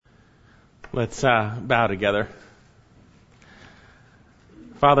Let's bow together.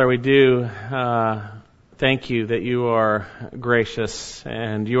 Father, we do thank you that you are gracious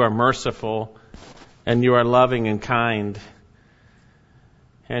and you are merciful and you are loving and kind.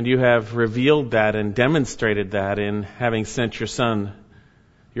 And you have revealed that and demonstrated that in having sent your Son,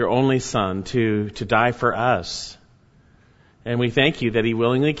 your only Son, to die for us. And we thank you that he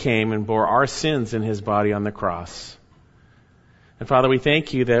willingly came and bore our sins in his body on the cross. And Father, we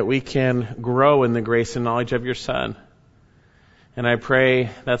thank you that we can grow in the grace and knowledge of your Son. And I pray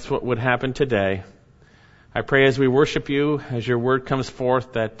that's what would happen today. I pray as we worship you, as your word comes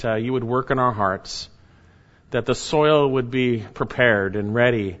forth, that you would work in our hearts, that the soil would be prepared and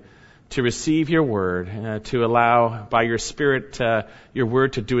ready to receive your word, to allow by your Spirit your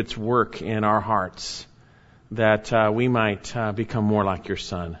word to do its work in our hearts, that we might become more like your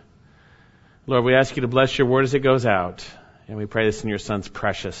Son. Lord, we ask you to bless your word as it goes out. And we pray this in your Son's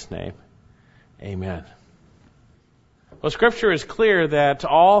precious name. Amen. Well, Scripture is clear that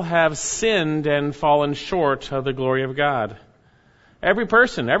all have sinned and fallen short of the glory of God. Every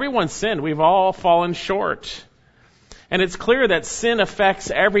person, everyone's sinned. We've all fallen short. And it's clear that sin affects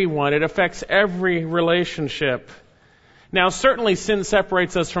everyone. It affects every relationship. Now, certainly sin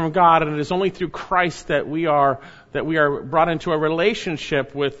separates us from God, and it is only through Christ that we are brought into a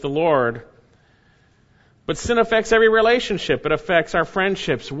relationship with the Lord. But sin affects every relationship. It affects our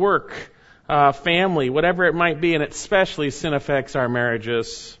friendships, work, family, whatever it might be, and especially sin affects our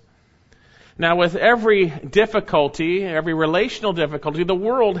marriages. Now, with every difficulty, every relational difficulty, the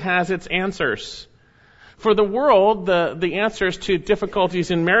world has its answers. For the world, the answers to difficulties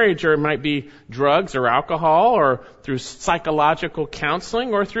in marriage might be drugs or alcohol, or through psychological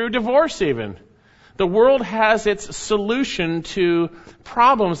counseling, or through divorce even. The world has its solution to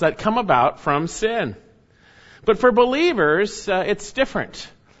problems that come about from sin. But for believers, it's different.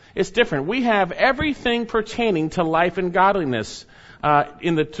 It's different. We have everything pertaining to life and godliness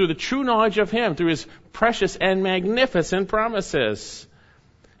through the true knowledge of Him, through His precious and magnificent promises.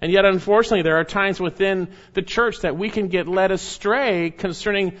 And yet, unfortunately, there are times within the church that we can get led astray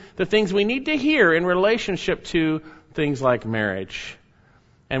concerning the things we need to hear in relationship to things like marriage.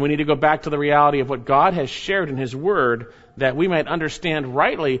 And we need to go back to the reality of what God has shared in His Word, that we might understand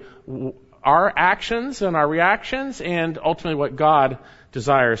rightly our actions and our reactions, and ultimately what God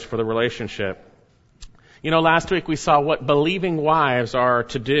desires for the relationship. You know, last week we saw what believing wives are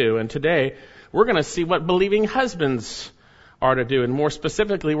to do, and today we're going to see what believing husbands are to do. And more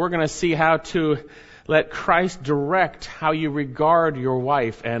specifically, we're going to see how to let Christ direct how you regard your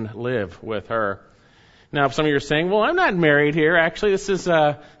wife and live with her. Now, if some of you are saying, well, I'm not married here. Actually, this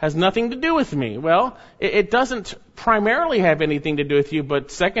has nothing to do with me. Well, it doesn't primarily have anything to do with you,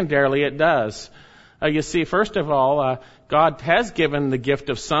 but secondarily it does. You see, first of all, God has given the gift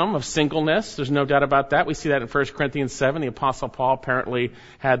of some of singleness. There's no doubt about that. We see that in 1 Corinthians 7. The Apostle Paul apparently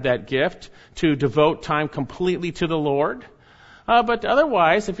had that gift to devote time completely to the Lord. But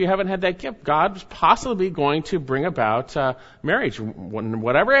otherwise, if you haven't had that gift, God's possibly going to bring about marriage.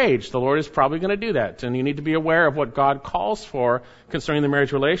 Whatever age, the Lord is probably going to do that. And you need to be aware of what God calls for concerning the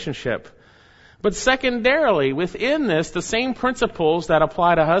marriage relationship. But secondarily, within this, the same principles that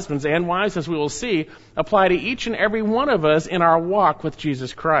apply to husbands and wives, as we will see, apply to each and every one of us in our walk with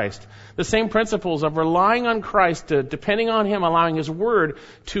Jesus Christ. The same principles of relying on Christ, depending on Him, allowing His Word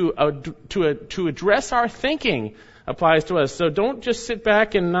to address our thinking applies to us. So don't just sit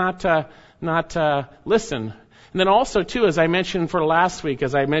back and not listen. And then also, too, as I mentioned for last week,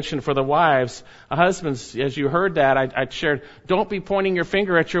 as I mentioned for the wives, husbands, as you heard that, I shared, don't be pointing your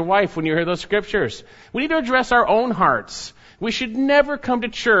finger at your wife when you hear those scriptures. We need to address our own hearts. We should never come to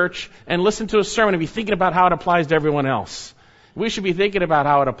church and listen to a sermon and be thinking about how it applies to everyone else. We should be thinking about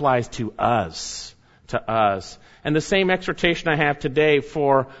how it applies to us. And the same exhortation I have today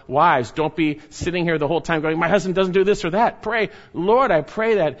for wives. Don't be sitting here the whole time going, my husband doesn't do this or that. Pray, Lord, I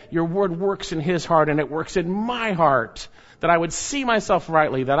pray that your word works in his heart and it works in my heart, that I would see myself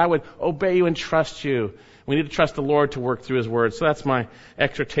rightly, that I would obey you and trust you. We need to trust the Lord to work through his word. So that's my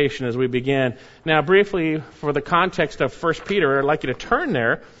exhortation as we begin. Now, briefly, for the context of 1 Peter, I'd like you to turn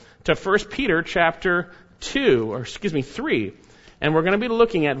there to 1 Peter chapter 3. And we're going to be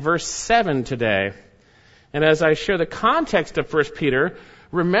looking at verse 7 today. And as I share the context of 1 Peter,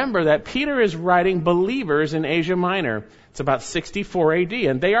 remember that Peter is writing believers in Asia Minor. It's about 64 AD,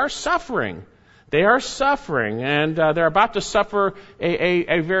 and they are suffering. And they're about to suffer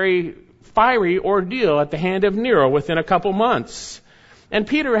a very fiery ordeal at the hand of Nero within a couple months. And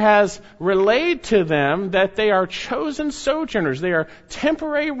Peter has relayed to them that they are chosen sojourners. They are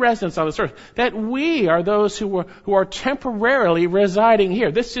temporary residents on this earth. That we are those who are temporarily residing here.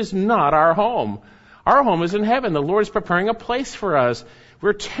 This is not our home. Our home is in heaven. The Lord is preparing a place for us.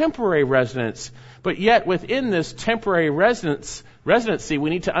 We're temporary residents. But yet within this temporary residency, we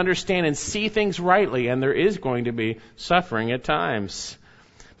need to understand and see things rightly. And there is going to be suffering at times.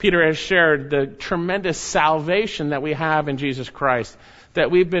 Peter has shared the tremendous salvation that we have in Jesus Christ. That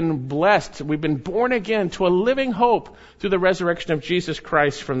we've been blessed, we've been born again to a living hope through the resurrection of Jesus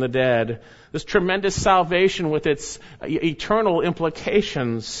Christ from the dead. This tremendous salvation with its eternal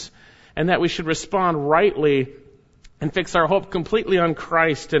implications, and that we should respond rightly and fix our hope completely on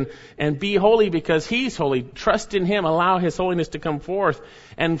Christ and be holy because He's holy. Trust in Him, allow His holiness to come forth,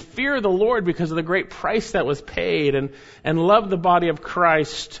 and fear the Lord because of the great price that was paid, and love the body of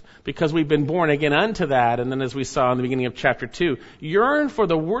Christ because we've been born again unto that. And then as we saw in the beginning of chapter 2, yearn for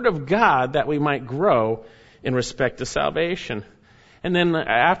the Word of God that we might grow in respect to salvation. And then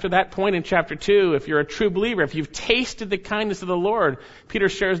after that point in chapter 2, if you're a true believer, if you've tasted the kindness of the Lord, Peter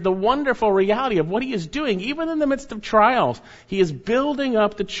shares the wonderful reality of what He is doing, even in the midst of trials. He is building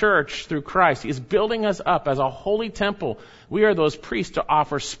up the church through Christ. He is building us up as a holy temple. We are those priests to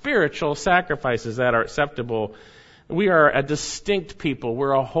offer spiritual sacrifices that are acceptable. We are a distinct people.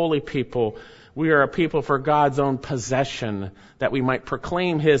 We're a holy people. We are a people for God's own possession, that we might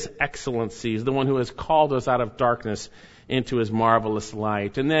proclaim His excellencies, the one who has called us out of darkness into His marvelous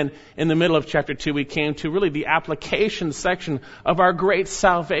light. And then in the middle of chapter 2, we came to really the application section of our great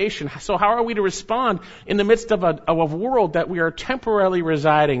salvation. So how are we to respond in the midst of a world that we are temporarily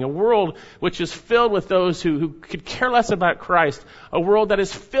residing, a world which is filled with those who could care less about Christ, a world that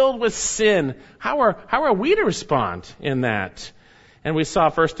is filled with sin? How are we to respond in that? And we saw,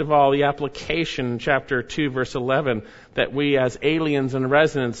 first of all, the application in chapter 2, verse 11, that we as aliens and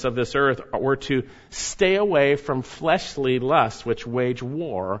residents of this earth were to stay away from fleshly lusts which wage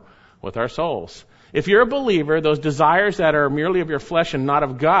war with our souls. If you're a believer, those desires that are merely of your flesh and not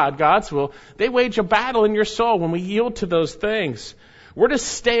of God, God's will, they wage a battle in your soul when we yield to those things. We're to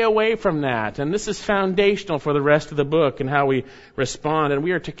stay away from that. And this is foundational for the rest of the book and how we respond. And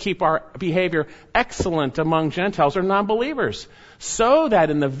we are to keep our behavior excellent among Gentiles or non-believers, so that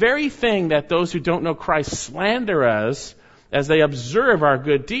in the very thing that those who don't know Christ slander us, as they observe our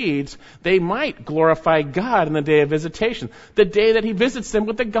good deeds, they might glorify God in the day of visitation, the day that He visits them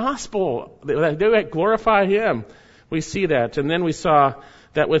with the gospel. They might glorify Him. We see that. And then we saw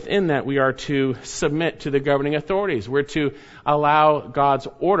that within that we are to submit to the governing authorities. We're to allow God's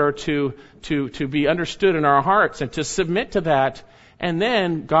order to be understood in our hearts and to submit to that. And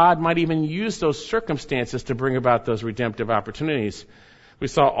then God might even use those circumstances to bring about those redemptive opportunities. We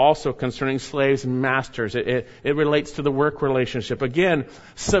saw also concerning slaves and masters. It relates to the work relationship. Again,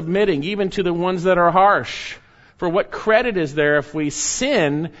 submitting even to the ones that are harsh. For what credit is there if we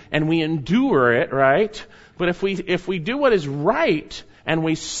sin and we endure it, right? But if we do what is right and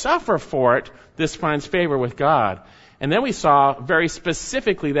we suffer for it, this finds favor with God. And then we saw very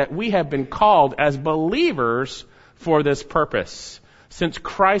specifically that we have been called as believers for this purpose. Since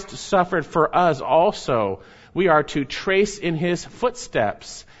Christ suffered for us also, we are to trace in His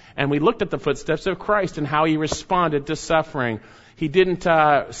footsteps. And we looked at the footsteps of Christ and how He responded to suffering. He didn't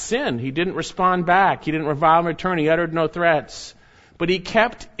sin. He didn't respond back. He didn't revile and return. He uttered no threats. But He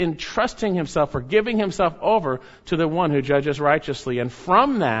kept entrusting Himself or giving Himself over to the one who judges righteously. And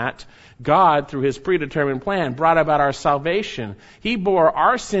from that, God, through His predetermined plan, brought about our salvation. He bore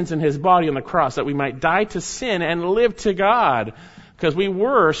our sins in His body on the cross that we might die to sin and live to God. Because we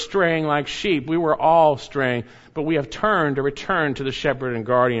were straying like sheep. We were all straying. But we have turned to return to the shepherd and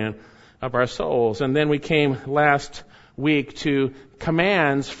guardian of our souls. And then we came last week to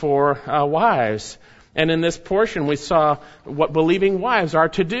commands for wives. And in this portion, we saw what believing wives are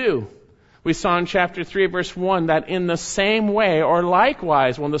to do. We saw in chapter 3, verse 1, that in the same way, or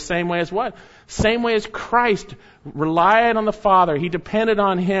likewise, well, in the same way as what? Same way as Christ relied on the Father. He depended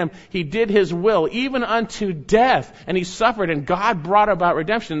on Him. He did His will, even unto death. And He suffered, and God brought about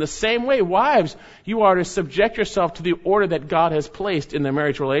redemption. In the same way, wives, you are to subject yourself to the order that God has placed in the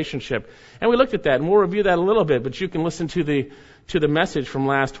marriage relationship. And we looked at that, and we'll review that a little bit, but you can listen to the message from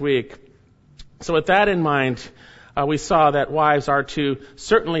last week. So with that in mind, we saw that wives are to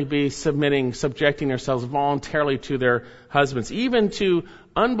certainly be subjecting themselves voluntarily to their husbands, even to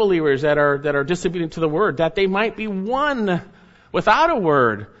unbelievers that are disobedient to the word, that they might be won without a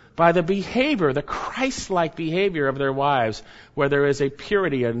word by the behavior, the Christ-like behavior of their wives, where there is a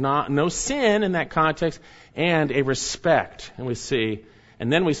purity, no sin in that context, and a respect. And we see,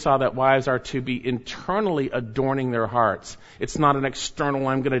 And then we saw that wives are to be internally adorning their hearts. It's not an external,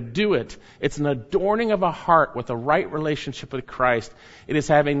 I'm going to do it. It's an adorning of a heart with a right relationship with Christ. It is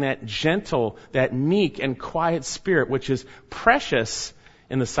having that gentle, that meek and quiet spirit, which is precious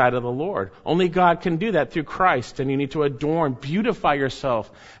in the sight of the Lord. Only God can do that through Christ, and you need to adorn, beautify yourself.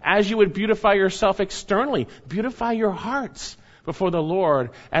 As you would beautify yourself externally, beautify your hearts before the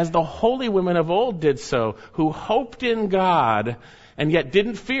Lord, as the holy women of old did so, who hoped in God and yet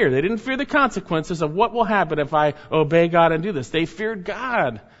didn't fear. They didn't fear the consequences of what will happen if I obey God and do this. They feared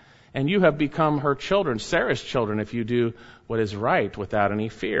God. And you have become her children, Sarah's children, if you do what is right without any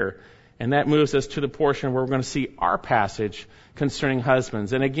fear. And that moves us to the portion where we're going to see our passage concerning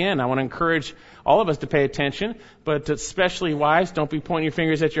husbands. And again, I want to encourage all of us to pay attention, but especially wives, don't be pointing your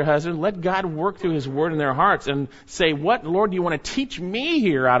fingers at your husband. Let God work through His Word in their hearts and say, what, Lord, do you want to teach me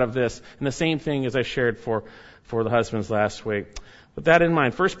here out of this? And the same thing as I shared for the husbands last week. With that in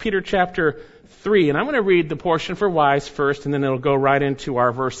mind, 1 Peter chapter 3, and I'm going to read the portion for wives first, and then it'll go right into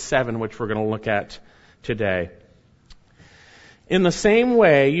our verse 7, which we're going to look at today. In the same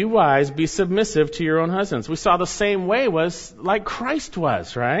way, you wives, be submissive to your own husbands. We saw the same way was like Christ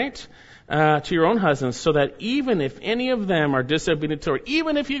was, right? To your own husbands, so that even if any of them are disobedient to, or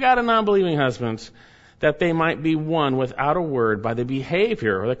even if you got a non-believing husband, that they might be won without a word by the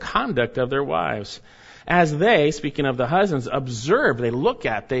behavior or the conduct of their wives. As they, speaking of the husbands, observe, they look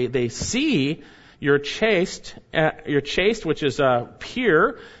at, they see your chaste, which is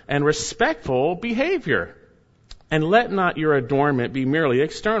pure and respectful behavior. And let not your adornment be merely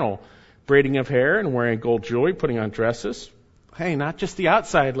external, braiding of hair and wearing gold jewelry, putting on dresses. Hey, not just the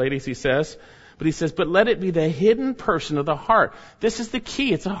outside, ladies, he says. But he says, but let it be the hidden person of the heart. This is the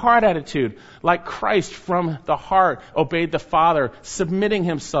key. It's a heart attitude. Like Christ from the heart obeyed the Father, submitting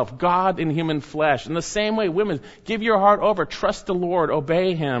himself, God in human flesh. In the same way, women, give your heart over. Trust the Lord.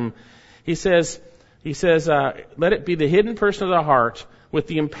 Obey him. He says, let it be the hidden person of the heart with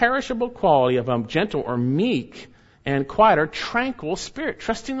the imperishable quality of a gentle or meek and quiet or tranquil spirit,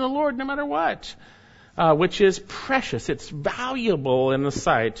 trusting the Lord no matter what, which is precious. It's valuable in the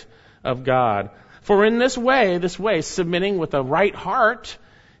sight of God. For in this way, submitting with a right heart,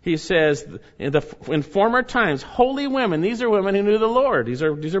 he says, in former times, holy women, these are women who knew the Lord. These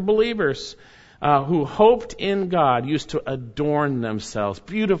are believers who hoped in God, used to adorn themselves,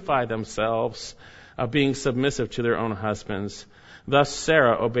 beautify themselves, being submissive to their own husbands. Thus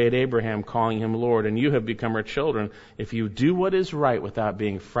Sarah obeyed Abraham, calling him Lord, and you have become her children if you do what is right without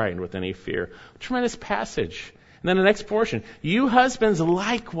being frightened with any fear. Tremendous passage. And then the next portion, you husbands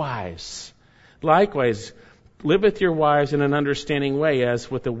likewise, live with your wives in an understanding way as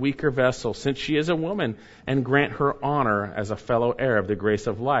with a weaker vessel, since she is a woman, and grant her honor as a fellow heir of the grace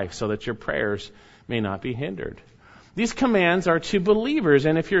of life, so that your prayers may not be hindered. These commands are to believers,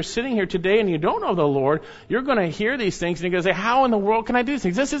 and if you're sitting here today and you don't know the Lord, you're going to hear these things and you're going to say, how in the world can I do these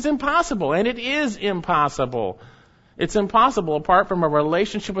things? This is impossible, and it is impossible. It's impossible apart from a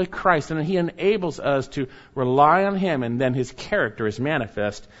relationship with Christ, and He enables us to rely on Him, and then His character is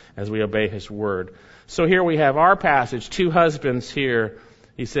manifest as we obey His Word. So here we have our passage, two husbands here.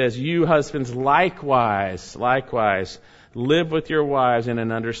 He says, you husbands likewise, live with your wives in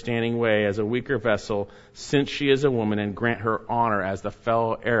an understanding way as a weaker vessel, since she is a woman, and grant her honor as the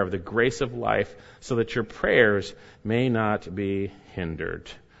fellow heir of the grace of life, so that your prayers may not be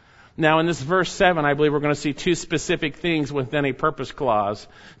hindered. Now, in this verse 7, I believe we're going to see two specific things within a purpose clause.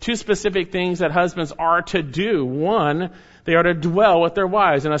 Two specific things that husbands are to do. One, they are to dwell with their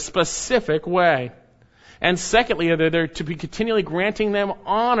wives in a specific way. And secondly, they're to be continually granting them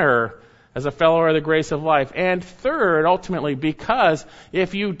honor as a fellow heir of the grace of life. And third, ultimately, because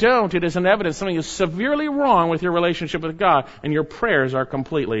if you don't, it is an evidence something is severely wrong with your relationship with God, and your prayers are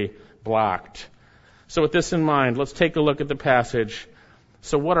completely blocked. So with this in mind, let's take a look at the passage.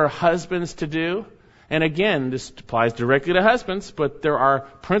 So what are husbands to do? And again, this applies directly to husbands, but there are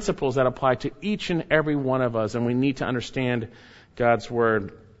principles that apply to each and every one of us, and we need to understand God's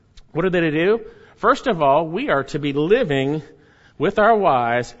Word. What are they to do? First of all, we are to be living with our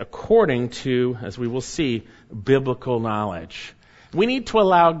wives according to, as we will see, biblical knowledge. We need to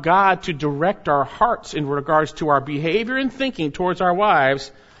allow God to direct our hearts in regards to our behavior and thinking towards our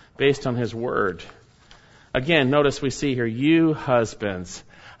wives based on His Word. Again, notice we see here, you husbands,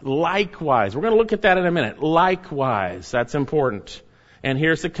 likewise. We're going to look at that in a minute. Likewise, that's important. And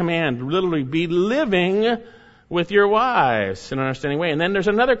here's the command, literally be living with your wives in an understanding way. And then there's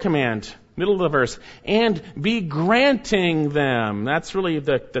another command, middle of the verse, and be granting them. That's really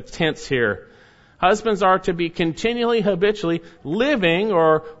the tense here. Husbands are to be continually, habitually living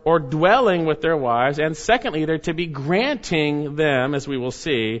or dwelling with their wives. And secondly, they're to be granting them, as we will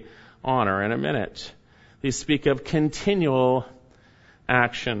see, honor in a minute. These speak of continual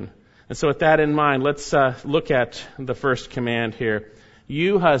action. And so with that in mind, let's look at the first command here.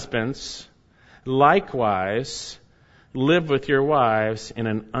 You husbands, likewise, live with your wives in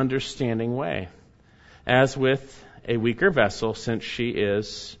an understanding way, as with a weaker vessel, since she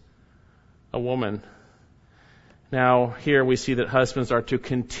is a woman. Now, here we see that husbands are to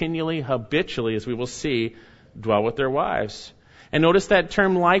continually, habitually, as we will see, dwell with their wives. And notice that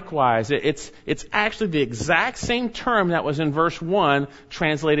term likewise. It's actually the exact same term that was in verse 1,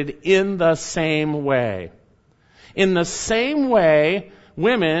 translated in the same way. In the same way,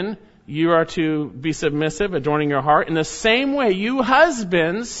 women, you are to be submissive, adorning your heart. In the same way, you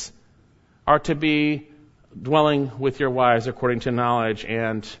husbands are to be dwelling with your wives according to knowledge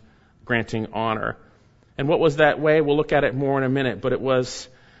and granting honor. And what was that way? We'll look at it more in a minute, but it was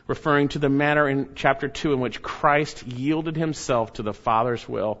referring to the manner in chapter 2 in which Christ yielded himself to the Father's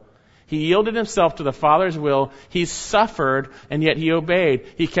will. He yielded himself to the Father's will. He suffered, and yet he obeyed.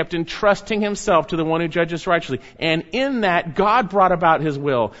 He kept entrusting himself to the one who judges righteously. And in that, God brought about his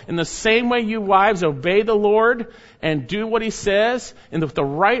will. In the same way, you wives, obey the Lord and do what he says, and with the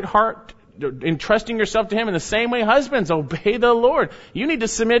right heart, entrusting yourself to him. In the same way, husbands, obey the Lord. You need to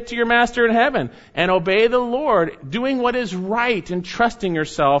submit to your master in heaven and obey the Lord, doing what is right and trusting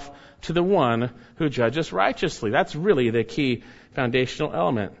yourself to the one who judges righteously. That's really the key foundational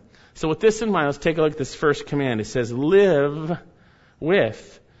element. So with this in mind, let's take a look at this first command. It says, live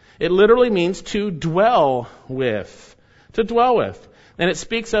with. It literally means to dwell with. To dwell with. And it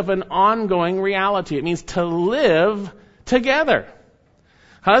speaks of an ongoing reality. It means to live together.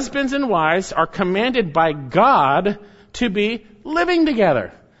 Husbands and wives are commanded by God to be living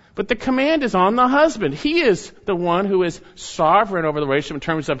together. But the command is on the husband. He is the one who is sovereign over the relationship in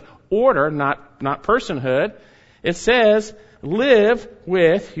terms of order, not personhood. It says, live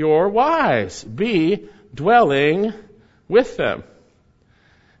with your wives. Be dwelling with them.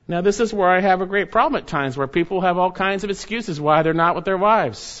 Now, this is where I have a great problem at times, where people have all kinds of excuses why they're not with their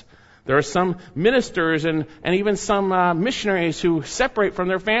wives. There are some ministers and even some missionaries who separate from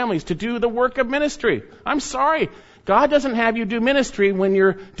their families to do the work of ministry. I'm sorry. God doesn't have you do ministry when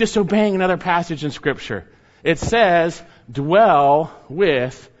you're disobeying another passage in Scripture. It says, dwell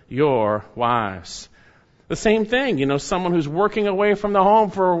with your wives. The same thing, someone who's working away from the home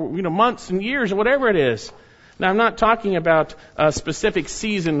for, months and years or whatever it is. Now, I'm not talking about a specific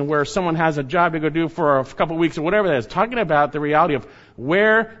season where someone has a job to go do for a couple of weeks or whatever that is. Talking about the reality of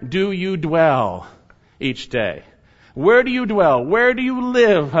where do you dwell each day? Where do you dwell? Where do you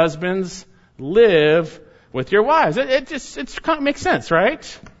live, husbands? Live with your wives. It kind of makes sense,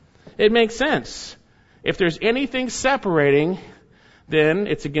 right? It makes sense. If there's anything separating, then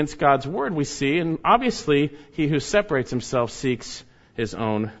it's against God's word, we see. And obviously, he who separates himself seeks his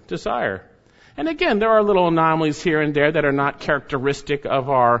own desire. And again, there are little anomalies here and there that are not characteristic of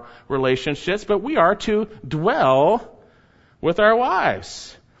our relationships, but we are to dwell with our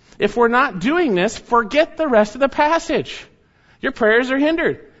wives. If we're not doing this, forget the rest of the passage. Your prayers are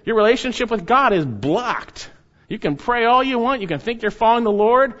hindered. Your relationship with God is blocked. You can pray all you want. You can think you're following the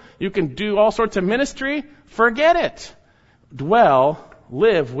Lord. You can do all sorts of ministry. Forget it.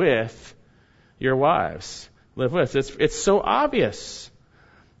 Live with your wives. Live with. It's so obvious.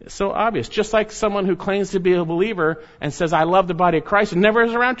 It's so obvious. Just like someone who claims to be a believer and says, I love the body of Christ and never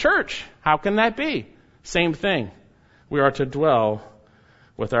is around church. How can that be? Same thing. We are to dwell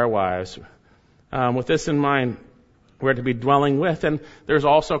with our wives. With this in mind, we're to be dwelling with. And there's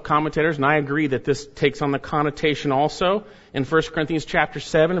also commentators, and I agree that this takes on the connotation also in 1 Corinthians chapter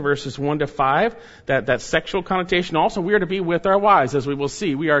 7, verses 1 to 5, that sexual connotation also. We are to be with our wives, as we will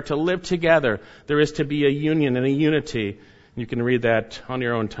see. We are to live together. There is to be a union and a unity. You can read that on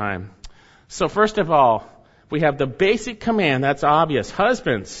your own time. So first of all, we have the basic command. That's obvious.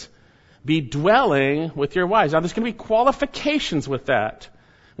 Husbands, be dwelling with your wives. Now, there's going to be qualifications with that.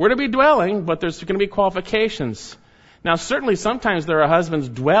 We're to be dwelling, but there's going to be qualifications. Now, certainly sometimes there are husbands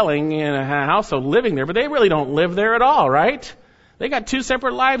dwelling in a household, living there, but they really don't live there at all, right? They got two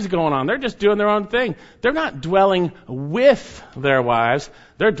separate lives going on. They're just doing their own thing. They're not dwelling with their wives.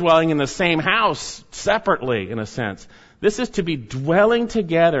 They're dwelling in the same house separately, in a sense. This is to be dwelling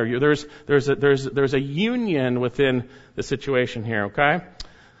together. There's a union within the situation here, okay?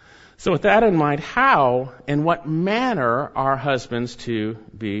 So with that in mind, how and what manner are husbands to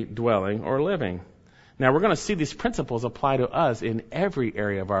be dwelling or living? Now, we're going to see these principles apply to us in every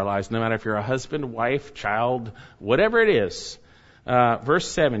area of our lives, no matter if you're a husband, wife, child, whatever it is. Verse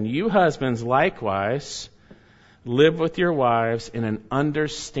 7, you husbands likewise live with your wives in an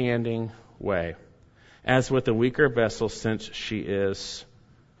understanding way, as with a weaker vessel, since she is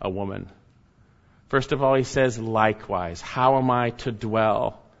a woman. First of all, he says likewise. How am I to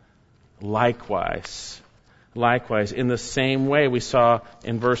dwell? Likewise. Likewise. In the same way we saw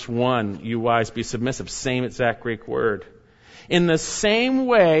in verse 1, you wives be submissive. Same exact Greek word. In the same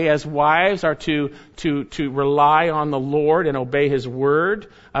way as wives are to rely on the Lord and obey His word,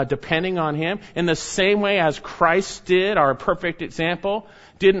 depending on Him, in the same way as Christ did, our perfect example,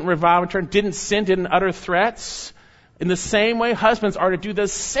 didn't revile and turn, didn't sin, didn't utter threats, in the same way husbands are to do the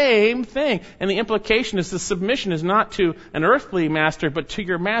same thing. And the implication is the submission is not to an earthly master, but to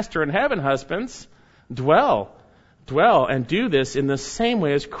your master in heaven, husbands. Dwell and do this in the same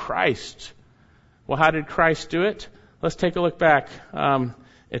way as Christ. Well, how did Christ do it? Let's take a look back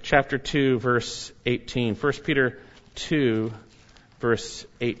at chapter 2, verse 18. 1 Peter 2, verse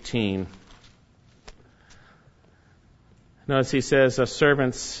 18. Notice he says,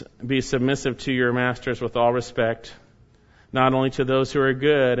 servants, be submissive to your masters with all respect, not only to those who are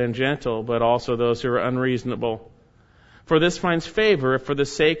good and gentle, but also those who are unreasonable. For this finds favor if for the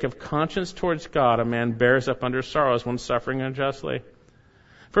sake of conscience towards God a man bears up under sorrows when suffering unjustly.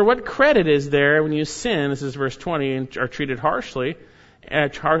 For what credit is there when you sin, this is verse 20, and are treated harshly, are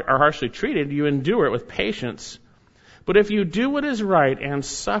harshly treated, you endure it with patience. But if you do what is right and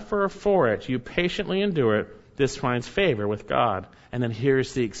suffer for it, you patiently endure it, this finds favor with God. And then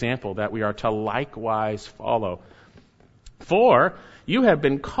here's the example that we are to likewise follow. For you have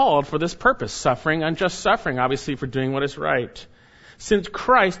been called for this purpose, suffering, unjust suffering, obviously for doing what is right. Since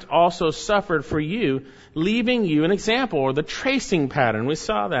Christ also suffered for you, leaving you an example, or the tracing pattern. We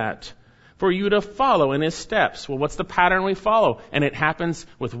saw that. For you to follow in His steps. Well, what's the pattern we follow? And it happens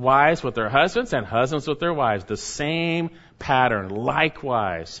with wives with their husbands and husbands with their wives. The same pattern.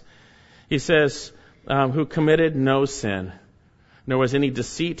 Likewise. He says, who committed no sin, nor was any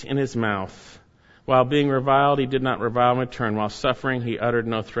deceit in his mouth. While being reviled, he did not revile in return. While suffering, he uttered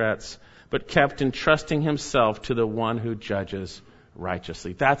no threats, but kept entrusting himself to the one who judges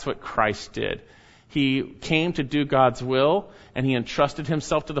righteously. That's what Christ did. He came to do God's will, and he entrusted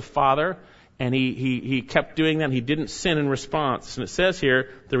himself to the Father, and he kept doing that. He didn't sin in response. And it says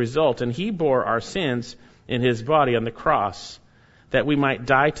here, the result, and he bore our sins in his body on the cross, that we might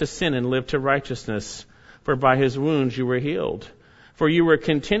die to sin and live to righteousness. For by his wounds you were healed. For you were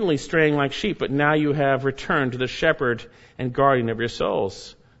continually straying like sheep, but now you have returned to the shepherd and guardian of your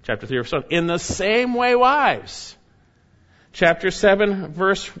souls. Chapter 3, verse 7. In the same way, wives. Chapter 3,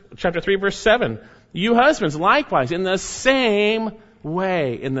 verse 7. You husbands, likewise, in the same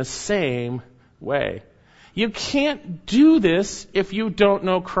way. In the same way. You can't do this if you don't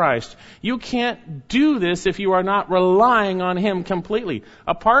know Christ. You can't do this if you are not relying on Him completely.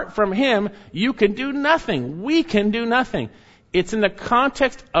 Apart from Him, you can do nothing. We can do nothing. It's in the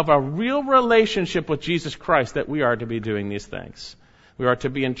context of a real relationship with Jesus Christ that we are to be doing these things. We are to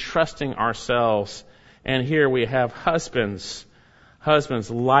be entrusting ourselves. And here we have husbands. Husbands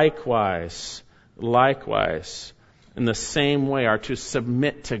likewise, in the same way are to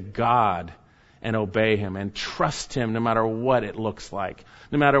submit to God and obey Him and trust Him no matter what it looks like,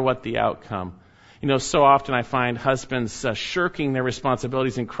 no matter what the outcome. You know, so often I find husbands shirking their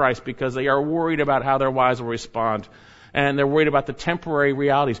responsibilities in Christ because they are worried about how their wives will respond. And they're worried about the temporary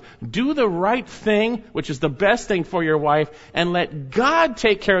realities. Do the right thing, which is the best thing for your wife, and let God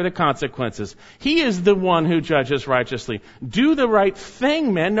take care of the consequences. He is the one who judges righteously. Do the right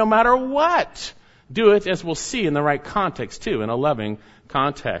thing, men, no matter what. Do it, as we'll see, in the right context, too, in a loving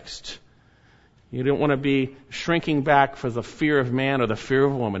context. You don't want to be shrinking back for the fear of man or the fear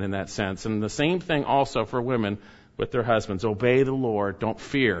of woman in that sense. And the same thing also for women with their husbands. Obey the Lord. Don't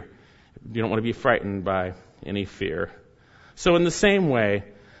fear. You don't want to be frightened by any fear. So in the same way,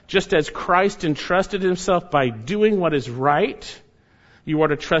 just as Christ entrusted Himself by doing what is right, you are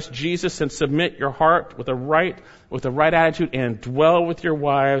to trust Jesus and submit your heart with the right attitude and dwell with your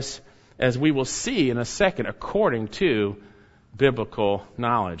wives, as we will see in a second, according to biblical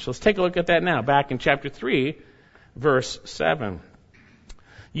knowledge. Let's take a look at that now, back in chapter 3, verse 7.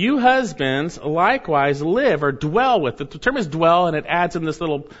 You husbands likewise live or dwell with. The term is dwell, and it adds in this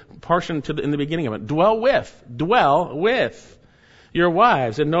little portion in the beginning of it. Dwell with your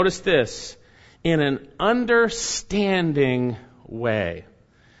wives. And notice this, in an understanding way,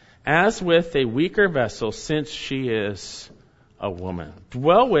 as with a weaker vessel, since she is a woman.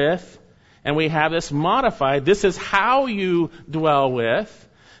 Dwell with, and we have this modified. This is how you dwell with.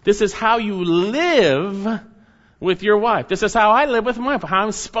 This is how you live with your wife. This is how I live with my wife, how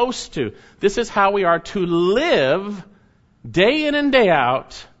I'm supposed to. This is how we are to live day in and day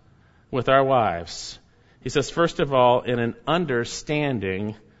out with our wives. He says, first of all, in an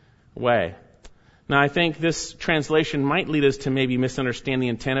understanding way. Now, I think this translation might lead us to maybe misunderstand the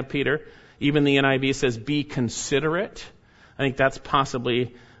intent of Peter. Even the NIV says, be considerate. I think that's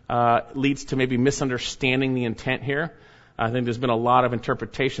possibly leads to maybe misunderstanding the intent here. I think there's been a lot of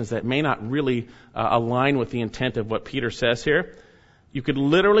interpretations that may not really align with the intent of what Peter says here. You could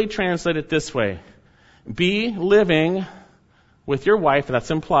literally translate it this way. Be living with your wife, that's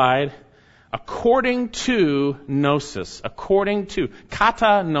implied, according to gnosis, according to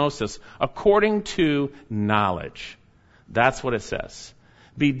kata gnosis, according to knowledge. That's what it says.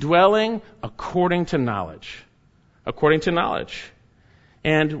 Be dwelling according to knowledge. According to knowledge.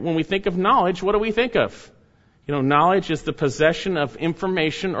 And when we think of knowledge, what do we think of? Knowledge is the possession of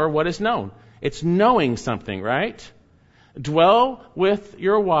information or what is known. It's knowing something, right? Dwell with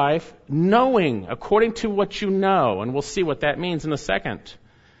your wife, knowing according to what you know. And we'll see what that means in a second.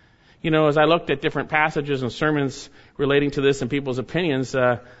 As I looked at different passages and sermons relating to this and people's opinions,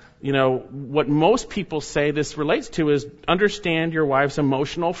 what most people say this relates to is understand your wife's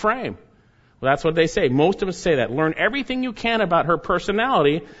emotional frame. Well, that's what they say. Most of us say that. Learn everything you can about her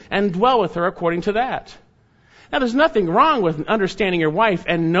personality and dwell with her according to that. Now, there's nothing wrong with understanding your wife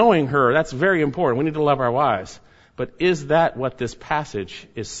and knowing her. That's very important. We need to love our wives. But is that what this passage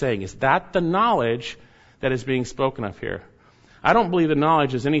is saying? Is that the knowledge that is being spoken of here? I don't believe the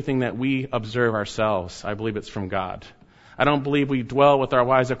knowledge is anything that we observe ourselves. I believe it's from God. I don't believe we dwell with our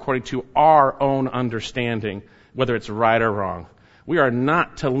wives according to our own understanding, whether it's right or wrong. We are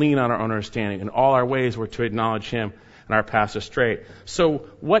not to lean on our own understanding. In all our ways, we're to acknowledge Him and our paths are straight. So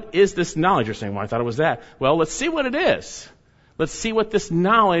what is this knowledge? You're saying, well, I thought it was that. Well, let's see what it is. Let's see what this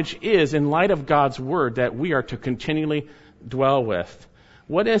knowledge is in light of God's Word that we are to continually dwell with.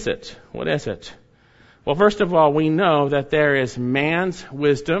 What is it? What is it? Well, first of all, we know that there is man's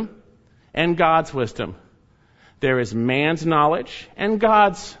wisdom and God's wisdom. There is man's knowledge and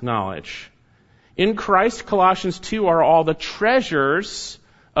God's knowledge. In Christ, Colossians 2 are all the treasures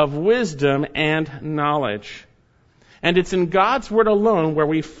of wisdom and knowledge. And it's in God's Word alone where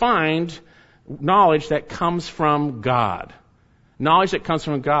we find knowledge that comes from God. Knowledge that comes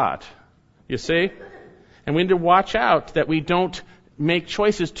from God. You see? And we need to watch out that we don't make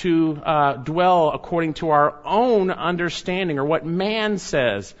choices to dwell according to our own understanding or what man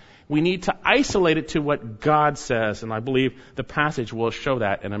says. We need to isolate it to what God says. And I believe the passage will show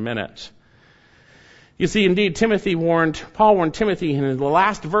that in a minute. You see, indeed, Paul warned Timothy in the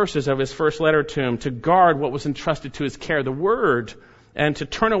last verses of his first letter to him to guard what was entrusted to his care, the Word, and to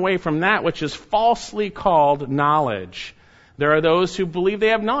turn away from that which is falsely called knowledge. There are those who believe they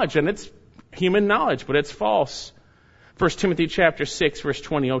have knowledge, and it's human knowledge, but it's false. 1 Timothy chapter 6, verse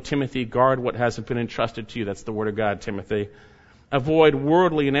 20, O Timothy, guard what hasn't been entrusted to you. That's the Word of God, Timothy. Avoid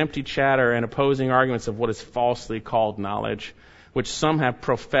worldly and empty chatter and opposing arguments of what is falsely called knowledge, which some have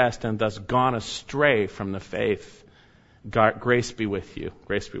professed and thus gone astray from the faith. God, grace be with you.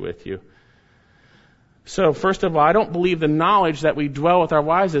 Grace be with you. So, first of all, I don't believe the knowledge that we dwell with our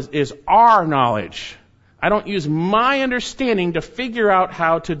wives is our knowledge. I don't use my understanding to figure out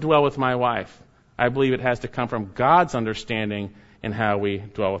how to dwell with my wife. I believe it has to come from God's understanding in how we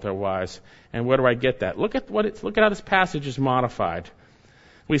dwell with our wives. And where do I get that? Look at how this passage is modified.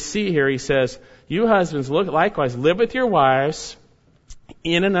 We see here, he says, you husbands, likewise, live with your wives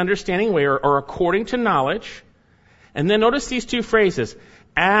in an understanding way or according to knowledge. And then notice these two phrases.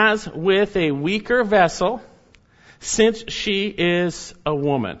 As with a weaker vessel, since she is a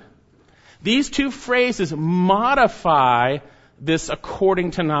woman. These two phrases modify this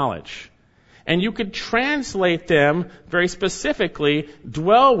according to knowledge. And you could translate them very specifically,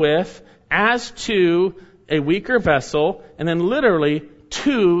 dwell with, as to a weaker vessel, and then literally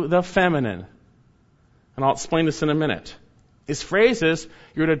to the feminine. And I'll explain this in a minute. These phrases,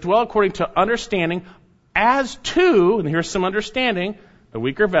 you're to dwell according to understanding, as to, and here's some understanding, a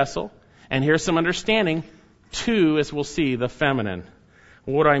weaker vessel, and here's some understanding, to, as we'll see, the feminine.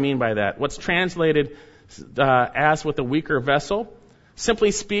 What do I mean by that? What's translated as with a weaker vessel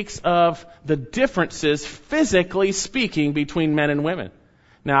simply speaks of the differences, physically speaking, between men and women.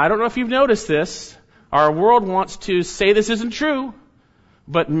 Now, I don't know if you've noticed this. Our world wants to say this isn't true,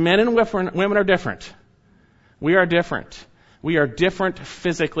 but men and women are different. We are different. We are different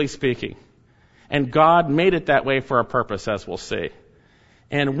physically speaking. And God made it that way for a purpose, as we'll see.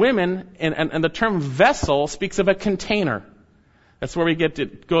 And women, and the term vessel speaks of a container. That's where we get to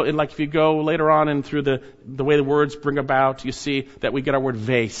go, like if you go later on and through the way the words bring about, you see that we get our word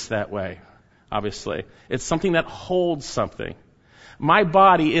vase that way, obviously. It's something that holds something. My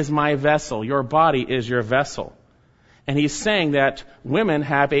body is my vessel. Your body is your vessel. And he's saying that women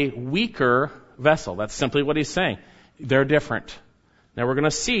have a weaker vessel. That's simply what he's saying. They're different. Now we're going to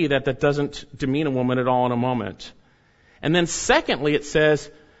see that that doesn't demean a woman at all in a moment. And then secondly, it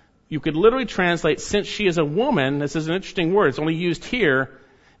says, you could literally translate, since she is a woman, this is an interesting word, it's only used here,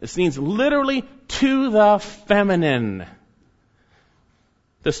 it means literally to the feminine.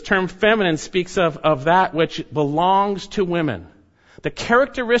 This term feminine speaks of that which belongs to women. The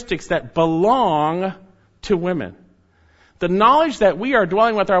characteristics that belong to women. The knowledge that we are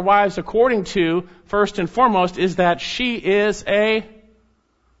dwelling with our wives according to, first and foremost, is that she is a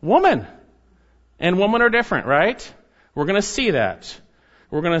woman. And women are different, right? We're going to see that.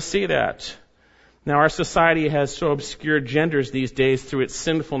 We're going to see that. Now, our society has so obscured genders these days through its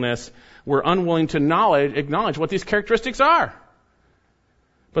sinfulness, we're unwilling to acknowledge what these characteristics are.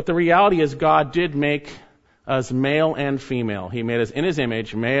 But the reality is God did make us male and female. He made us in His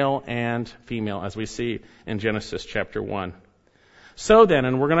image, male and female, as we see in Genesis chapter 1. So then,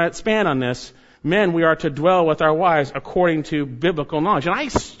 and we're going to expand on this, men, we are to dwell with our wives according to biblical knowledge. And I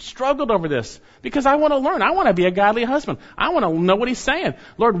struggled over this because I want to learn. I want to be a godly husband. I want to know what He's saying.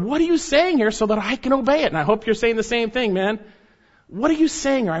 Lord, what are you saying here so that I can obey it? And I hope you're saying the same thing, man. What are you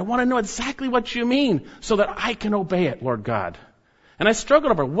saying here? I want to know exactly what you mean so that I can obey it, Lord God. And I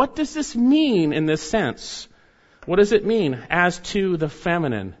struggled over, what does this mean in this sense? What does it mean as to the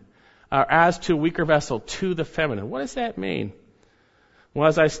feminine? As to weaker vessel, to the feminine. What does that mean? Well,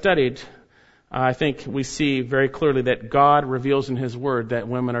 as I studied, I think we see very clearly that God reveals in His Word that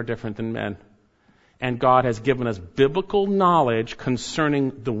women are different than men. And God has given us biblical knowledge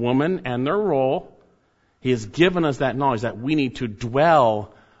concerning the woman and their role. He has given us that knowledge that we need to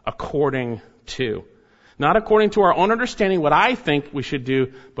dwell according to. Not according to our own understanding, what I think we should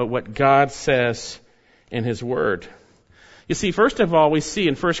do, but what God says in His Word. You see, first of all, we see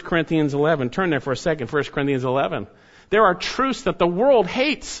in 1 Corinthians 11, turn there for a second, 1 Corinthians 11. There are truths that the world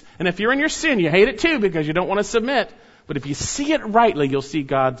hates. And if you're in your sin, you hate it too because you don't want to submit. But if you see it rightly, you'll see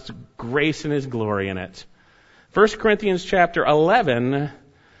God's grace and His glory in it. 1 Corinthians chapter 11,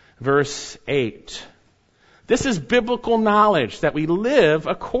 verse 8. This is biblical knowledge that we live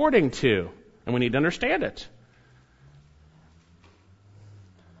according to. And we need to understand it.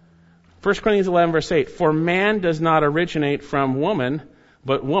 1 Corinthians 11, verse 8. For man does not originate from woman,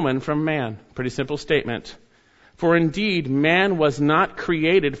 but woman from man. Pretty simple statement. For indeed, man was not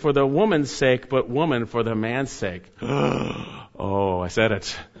created for the woman's sake, but woman for the man's sake. Oh, I said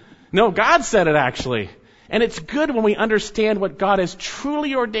it. No, God said it actually. And it's good when we understand what God has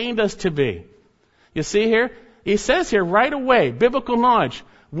truly ordained us to be. You see here? He says here right away, biblical knowledge.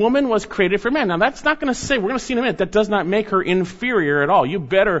 Woman was created for man. Now that's not going to say, we're going to see in a minute, that does not make her inferior at all. You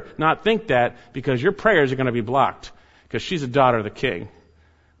better not think that because your prayers are going to be blocked because she's a daughter of the King.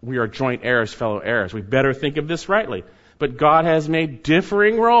 We are joint heirs, fellow heirs. We better think of this rightly. But God has made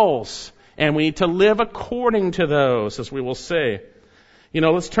differing roles and we need to live according to those, as we will say. You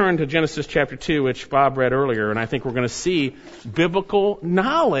know, let's turn to Genesis chapter 2, which Bob read earlier, and I think we're going to see biblical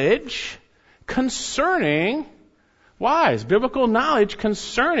knowledge concerning wives, biblical knowledge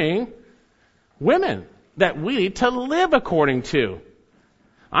concerning women that we need to live according to.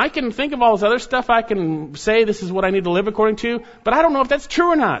 I can think of all this other stuff. I can say this is what I need to live according to, but I don't know if that's true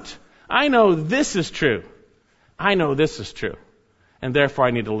or not. I know this is true. I know this is true. And therefore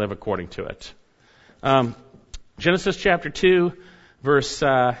I need to live according to it. Genesis chapter 2, verse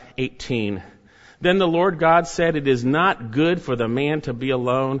 18. Then the Lord God said, it is not good for the man to be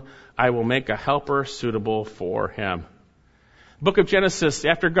alone. I will make a helper suitable for him. Book of Genesis,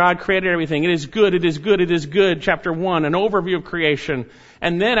 after God created everything, it is good, it is good, it is good. Chapter 1, an overview of creation.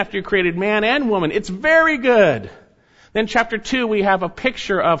 And then after He created man and woman, it's very good. Then chapter 2, we have a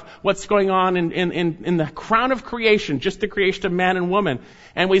picture of what's going on in the crown of creation, just the creation of man and woman.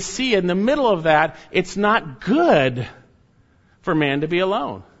 And we see in the middle of that, it's not good for man to be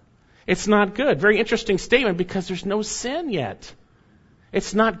alone. It's not good. Very interesting statement because there's no sin yet.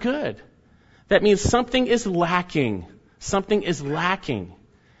 It's not good. That means something is lacking. Something is lacking.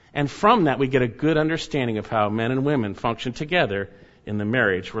 And from that, we get a good understanding of how men and women function together in the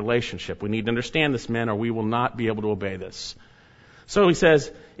marriage relationship. We need to understand this, men, or we will not be able to obey this. So he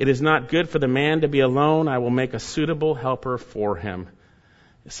says, it is not good for the man to be alone. I will make a suitable helper for him.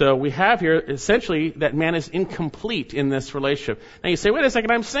 So we have here essentially that man is incomplete in this relationship. Now you say, wait a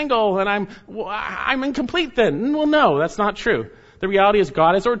second, I'm single and I'm incomplete then. Well, no, that's not true. The reality is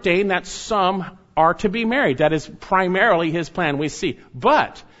God has ordained that some are to be married. That is primarily His plan, we see.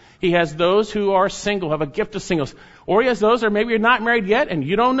 But He has those who are single, have a gift of singles. Or He has those, or maybe you're not married yet, and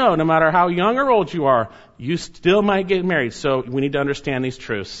you don't know, no matter how young or old you are, you still might get married. So we need to understand these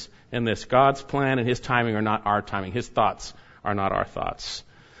truths in this. God's plan and His timing are not our timing. His thoughts are not our thoughts.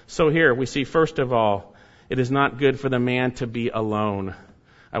 So here we see, first of all, it is not good for the man to be alone.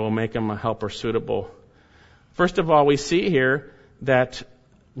 I will make him a helper suitable. First of all, we see here that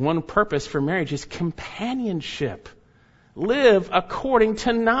one purpose for marriage is companionship. Live according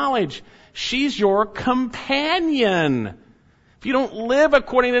to knowledge. She's your companion. If you don't live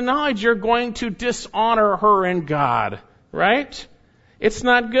according to knowledge, you're going to dishonor her and God, right? It's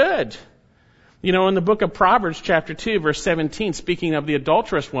not good. You know, in the book of Proverbs, chapter 2, verse 17, speaking of the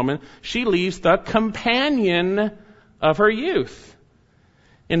adulterous woman, she leaves the companion of her youth.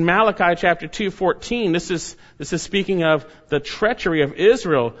 In Malachi chapter 2:14, this is speaking of the treachery of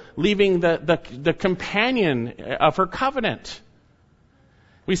Israel, leaving the companion of her covenant.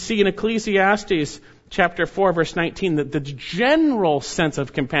 We see in Ecclesiastes chapter 4, verse 19, that the general sense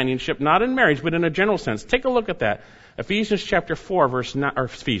of companionship, not in marriage, but in a general sense. Take a look at that. Ephesians chapter 4,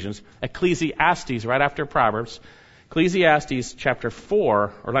 Ecclesiastes, right after Proverbs. Ecclesiastes chapter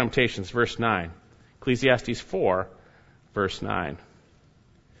 4, or Lamentations, verse 9. Ecclesiastes 4, verse 9.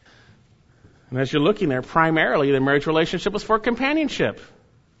 And as you're looking there, primarily the marriage relationship was for companionship.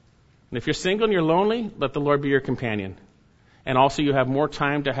 And if you're single and you're lonely, let the Lord be your companion. And also you have more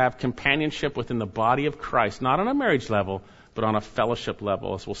time to have companionship within the body of Christ, not on a marriage level, but on a fellowship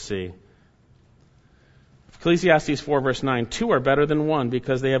level, as we'll see. Ecclesiastes 4, verse 9, 2 are better than one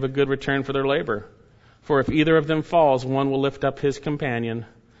because they have a good return for their labor. For if either of them falls, one will lift up his companion.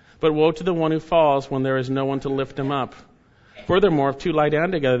 But woe to the one who falls when there is no one to lift him up. Furthermore, if two lie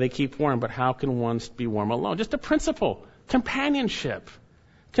down together, they keep warm. But how can one be warm alone? Just a principle. Companionship.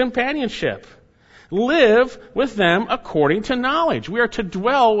 Companionship. Live with them according to knowledge. We are to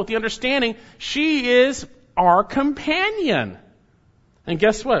dwell with the understanding she is our companion. And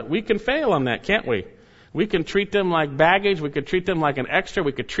guess what? We can fail on that, can't we? We can treat them like baggage. We could treat them like an extra.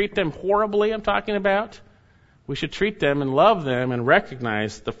 We could treat them horribly, I'm talking about. We should treat them and love them and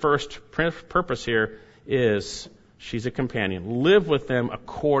recognize the first purpose here is she's a companion. Live with them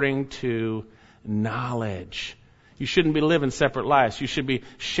according to knowledge. You shouldn't be living separate lives. You should be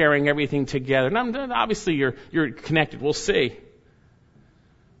sharing everything together. And obviously you're connected. We'll see.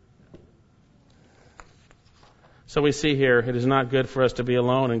 So we see here, it is not good for us to be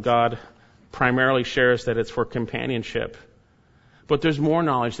alone, and God primarily shares that it's for companionship. But there's more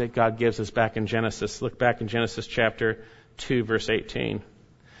knowledge that God gives us back in Genesis. Look back in Genesis chapter 2, verse 18.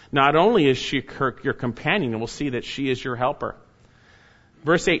 Not only is she your companion, and we'll see that she is your helper.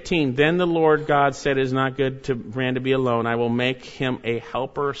 Verse 18, then the Lord God said, it is not good to man to be alone. I will make him a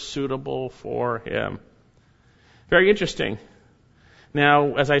helper suitable for him. Very interesting.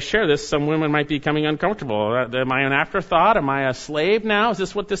 Now, as I share this, some women might be becoming uncomfortable. Am I an afterthought? Am I a slave now? Is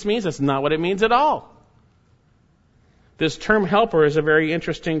this what this means? That's not what it means at all. This term helper is a very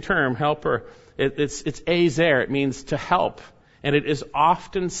interesting term, helper. It's ezer. It means to help. And it is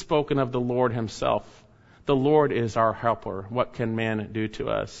often spoken of the Lord himself. The Lord is our helper. What can man do to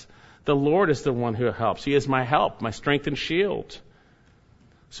us? The Lord is the one who helps. He is my help, my strength and shield.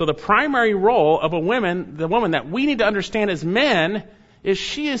 So the primary role of the woman that we need to understand as men, is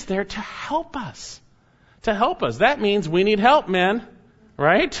she is there to help us. To help us. That means we need help, men.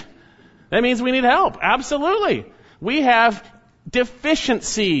 Right? That means we need help. Absolutely. We have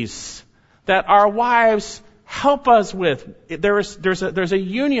deficiencies that our wives help us with. There's a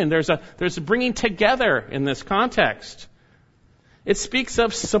union. There's a bringing together in this context. It speaks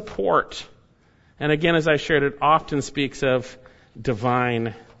of support. And again, as I shared, it often speaks of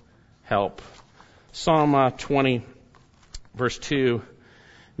divine help. Psalm 20, verse 2.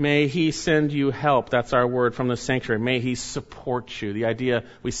 May he send you help. That's our word from the sanctuary. May he support you. The idea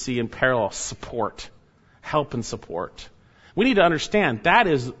we see in parallel, support. Help and support. We need to understand that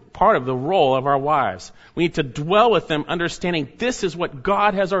is part of the role of our wives. We need to dwell with them, understanding this is what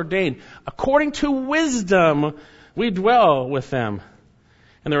God has ordained. According to wisdom, we dwell with them.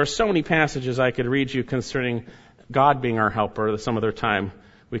 And there are so many passages I could read you concerning God being our helper. Some other time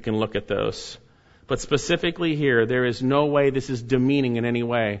we can look at those. But specifically here, there is no way this is demeaning in any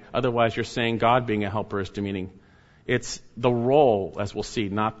way. Otherwise, you're saying God being a helper is demeaning. It's the role, as we'll see,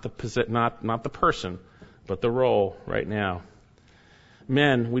 not the person, but the role right now.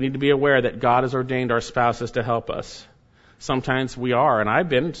 Men, we need to be aware that God has ordained our spouses to help us. Sometimes we are, and I've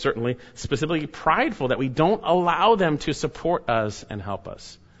been certainly specifically prideful that we don't allow them to support us and help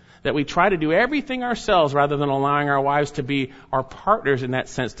us. That we try to do everything ourselves rather than allowing our wives to be our partners in that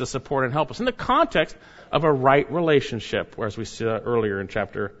sense to support and help us in the context of a right relationship, whereas we saw earlier in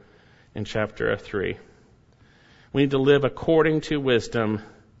chapter 3. We need to live according to wisdom.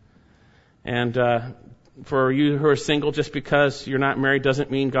 And For you who are single, just because you're not married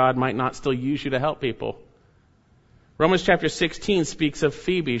doesn't mean God might not still use you to help people. Romans chapter 16 speaks of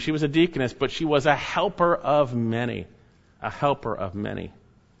Phoebe. She was a deaconess, but she was a helper of many. A helper of many.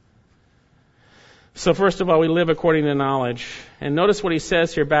 So first of all, we live according to knowledge. And notice what he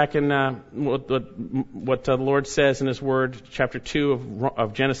says here back in what the Lord says in his word, chapter 2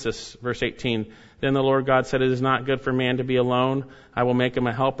 of Genesis, verse 18. Then the Lord God said, it is not good for man to be alone. I will make him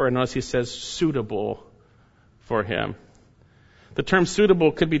a helper. And notice he says, suitable for him. The term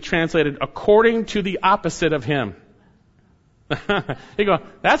suitable could be translated according to the opposite of him. You go,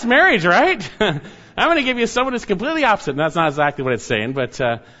 that's marriage, right? I'm going to give you someone who's completely opposite. And that's not exactly what it's saying, but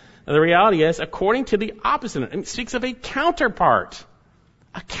the reality is, according to the opposite. It speaks of a counterpart.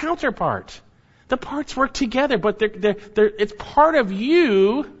 A counterpart. The parts work together, but it's part of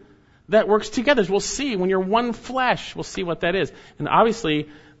you that works together. We'll see when you're one flesh. We'll see what that is. And obviously,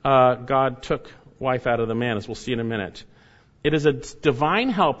 God took wife out of the man, as we'll see in a minute. It is a divine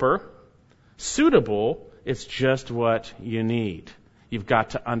helper, suitable. It's just what you need. You've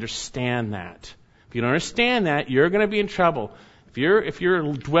got to understand that. If you don't understand that, you're going to be in trouble. If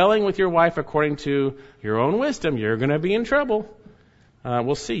you're dwelling with your wife according to your own wisdom, you're going to be in trouble.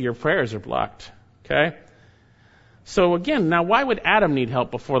 We'll see. Your prayers are blocked. Okay? So again, now why would Adam need help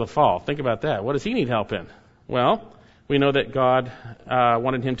before the fall? Think about that. What does he need help in? Well, we know that God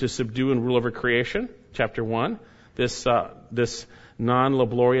wanted him to subdue and rule over creation. Chapter 1. This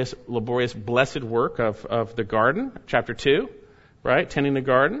non-laborious, blessed work of the garden. Chapter 2. Right? Tending the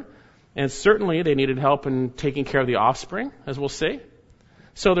garden. And certainly they needed help in taking care of the offspring, as we'll see.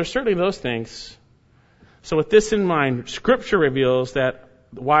 So there's certainly those things. So with this in mind, Scripture reveals that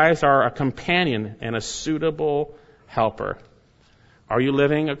wives are a companion and a suitable helper. Are you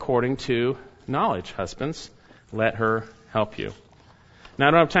living according to knowledge, husbands? Let her help you. Now,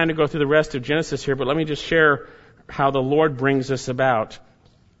 I don't have time to go through the rest of Genesis here, but let me just share how the Lord brings this about.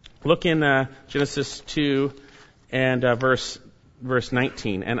 Look in Genesis 2 and verse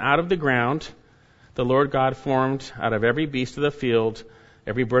 19. And out of the ground the Lord God formed out of every beast of the field,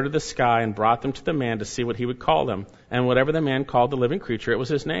 every bird of the sky, and brought them to the man to see what he would call them. And whatever the man called the living creature, it was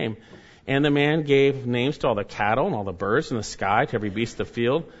his name. And the man gave names to all the cattle and all the birds in the sky, to every beast of the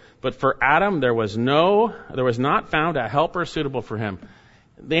field. But for Adam there was not found a helper suitable for him.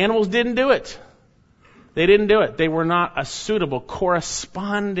 The animals didn't do it. They didn't do it. They were not a suitable,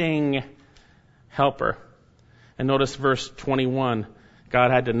 corresponding helper. And notice verse 21.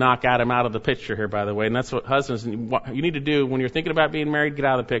 God had to knock Adam out of the picture here, by the way. And that's what husbands, you need to do when you're thinking about being married, get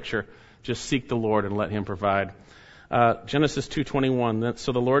out of the picture. Just seek the Lord and let him provide. Genesis 2:21.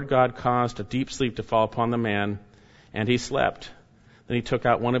 So the Lord God caused a deep sleep to fall upon the man, and he slept. Then he took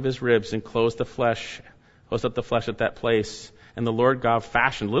out one of his ribs and closed up the flesh at that place. And the Lord God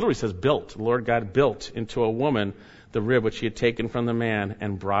fashioned, literally says built. The Lord God built into a woman the rib which he had taken from the man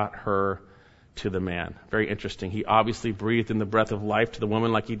and brought her to the man. Very interesting. He obviously breathed in the breath of life to the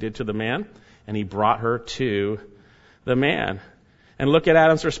woman like he did to the man, and he brought her to the man. And look at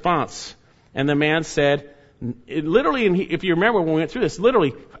Adam's response. And the man said, literally, if you remember when we went through this,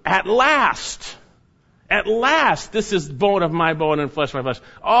 literally, at last, this is bone of my bone and flesh of my flesh.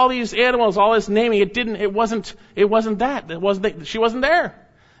 All these animals, all this naming, it wasn't that. She wasn't there.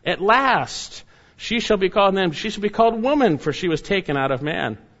 At last, she shall be called woman, for she was taken out of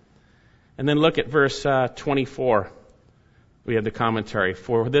man. And then look at verse 24. We have the commentary.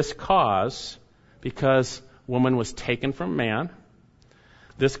 For this cause, because woman was taken from man,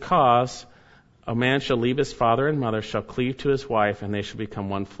 this cause, a man shall leave his father and mother, shall cleave to his wife, and they shall become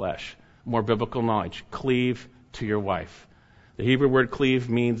one flesh. More biblical knowledge. Cleave to your wife. The Hebrew word cleave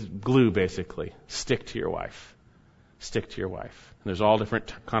means glue, basically. Stick to your wife. Stick to your wife. And there's all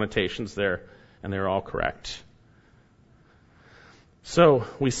different connotations there, and they're all correct. So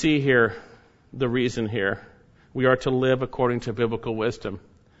we see here the reason here. We are to live according to biblical wisdom.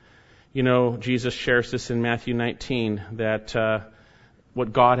 You know, Jesus shares this in Matthew 19, that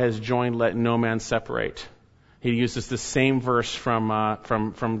what God has joined, let no man separate. He uses the same verse from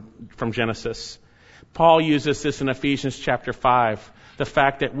Genesis. Paul uses this in Ephesians chapter 5. The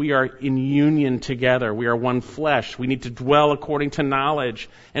fact that we are in union together. We are one flesh. We need to dwell according to knowledge.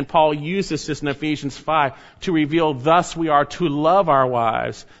 And Paul uses this in Ephesians 5 to reveal thus we are to love our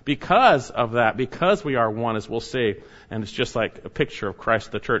wives because of that, because we are one, as we'll see. And it's just like a picture of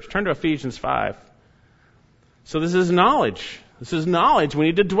Christ, the church. Turn to Ephesians 5. So this is knowledge. This is knowledge we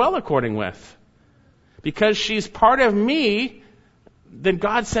need to dwell according with. Because she's part of me, then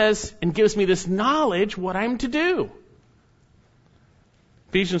God says and gives me this knowledge what I'm to do.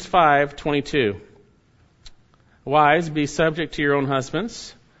 Ephesians 5:22. Wives, be subject to your own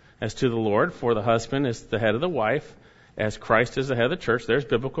husbands, as to the Lord, for the husband is the head of the wife, as Christ is the head of the church. There's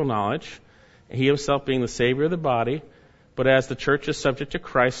biblical knowledge. He himself being the Savior of the body. But as the church is subject to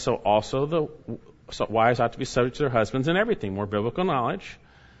Christ, so also wives ought to be subject to their husbands in everything. More biblical knowledge.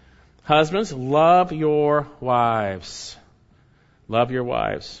 Husbands, love your wives. Love your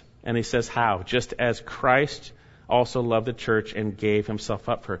wives. And he says how? Just as Christ also loved the church and gave himself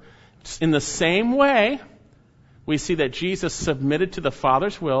up for her. In the same way, we see that Jesus submitted to the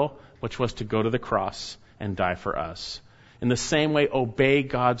Father's will, which was to go to the cross and die for us. In the same way, obey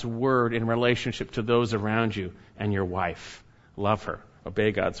God's word in relationship to those around you and your wife. Love her.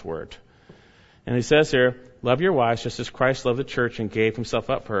 Obey God's word. And he says here, love your wives just as Christ loved the church and gave himself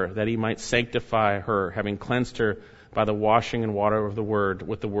up for her, that he might sanctify her, having cleansed her by the washing and water of the word,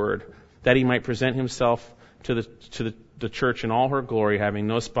 with the word, that he might present himself to the church in all her glory, having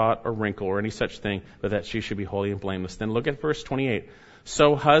no spot or wrinkle or any such thing, but that she should be holy and blameless. Then look at verse 28.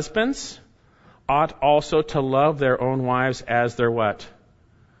 So husbands ought also to love their own wives as their what?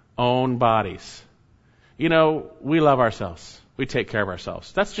 Own bodies. You know, we love ourselves. We take care of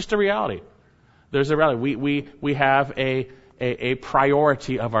ourselves. That's just a reality. There's a reality. We have a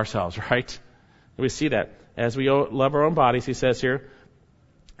priority of ourselves, right? We see that. As we love our own bodies, he says here,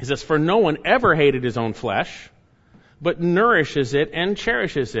 he says, for no one ever hated his own flesh, but nourishes it and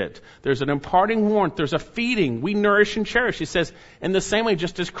cherishes it. There's an imparting warmth. There's a feeding. We nourish and cherish. He says, in the same way,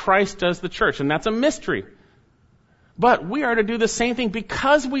 just as Christ does the church. And that's a mystery. But we are to do the same thing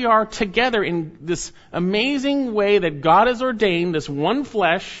because we are together in this amazing way that God has ordained, this one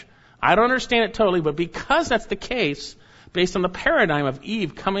flesh. I don't understand it totally, but because that's the case, based on the paradigm of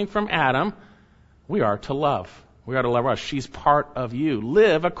Eve coming from Adam, we are to love. We are to love her. She's part of you.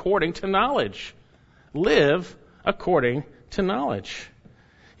 Live according to knowledge. Live according to knowledge.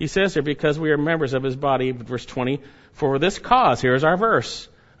 He says here, because we are members of his body, verse 20, for this cause, here's our verse,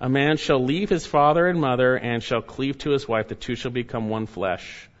 a man shall leave his father and mother and shall cleave to his wife, the two shall become one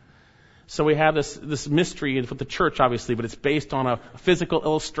flesh. So we have this mystery with the church, obviously, but it's based on a physical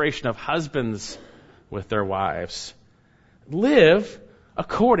illustration of husbands with their wives. Live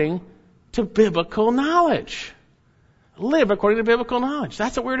according to biblical knowledge. Live according to biblical knowledge.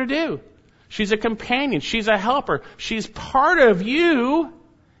 That's what we're to do. She's a companion. She's a helper. She's part of you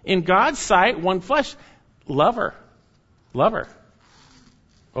in God's sight, one flesh. Love her. Love her.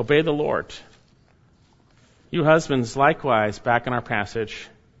 Obey the Lord. You husbands, likewise, back in our passage,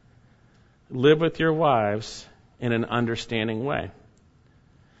 live with your wives in an understanding way,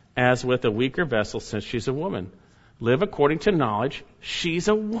 as with a weaker vessel, since she's a woman. Live according to knowledge. She's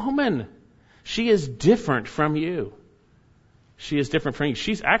a woman. She is different from you. She is different from you.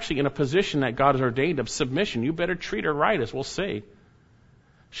 She's actually in a position that God has ordained of submission. You better treat her right, as we'll see.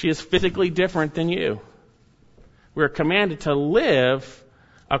 She is physically different than you. We're commanded to live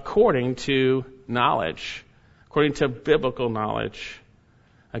according to knowledge, according to biblical knowledge.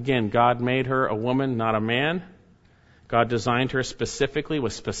 Again, God made her a woman, not a man. God designed her specifically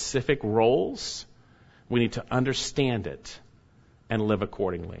with specific roles. We need to understand it and live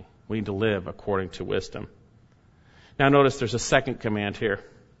accordingly. We need to live according to wisdom. Now notice there's a second command here.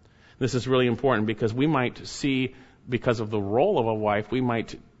 This is really important because we might see, because of the role of a wife, we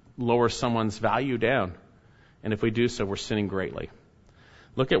might lower someone's value down. And if we do so, we're sinning greatly.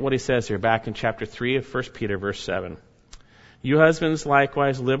 Look at what he says here back in chapter 3 of 1 Peter, verse 7. You husbands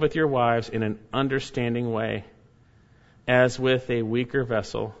likewise live with your wives in an understanding way, as with a weaker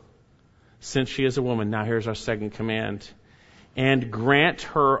vessel, since she is a woman. Now here's our second command. And grant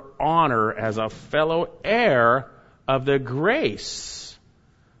her honor as a fellow heir of the grace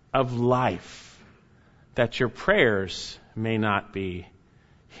of life, that your prayers may not be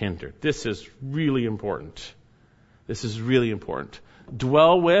hindered. This is really important. This is really important.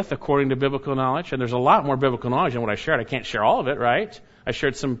 Dwell with according to biblical knowledge. And there's a lot more biblical knowledge than what I shared. I can't share all of it, right? I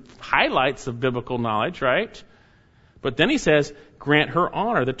shared some highlights of biblical knowledge, right? But then he says, grant her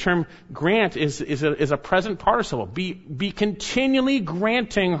honor. The term grant is a present participle. Be continually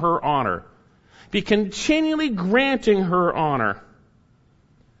granting her honor. Be continually granting her honor.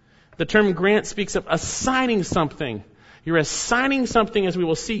 The term grant speaks of assigning something. You're assigning something, as we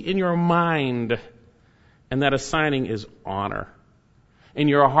will see, in your mind. And that assigning is honor. In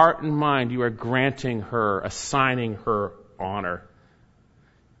your heart and mind, you are granting her, assigning her honor.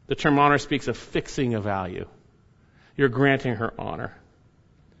 The term honor speaks of fixing a value. You're granting her honor.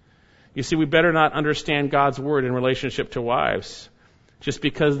 You see, we better not understand God's word in relationship to wives just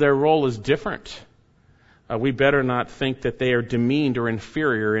because their role is different. We better not think that they are demeaned or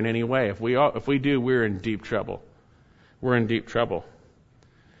inferior in any way. If we do, we're in deep trouble. We're in deep trouble.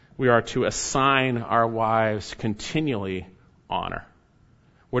 We are to assign our wives continually honor.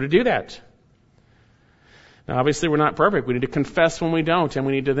 We're to do that. Now, obviously, we're not perfect. We need to confess when we don't, and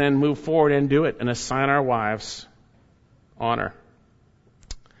we need to then move forward and do it and assign our wives honor.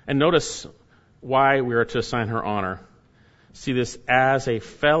 And notice why we are to assign her honor. See this as a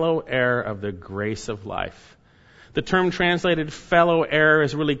fellow heir of the grace of life. The term translated fellow heir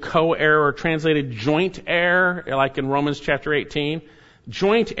is really co-heir, or translated joint heir, like in Romans chapter 18.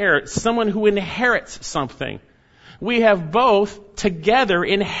 Joint heir, someone who inherits something. We have both together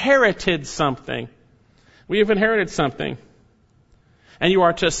inherited something. We have inherited something. And you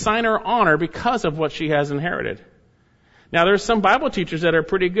are to assign her honor because of what she has inherited. Now, there's some Bible teachers that are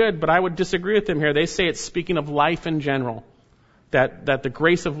pretty good, but I would disagree with them here. They say it's speaking of life in general, that the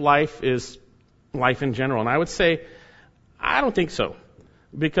grace of life is life in general. And I would say, I don't think so.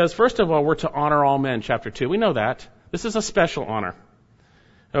 Because, first of all, we're to honor all men, chapter 2. We know that. This is a special honor.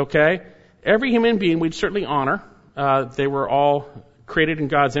 Okay? Every human being we'd certainly honor. They were all created in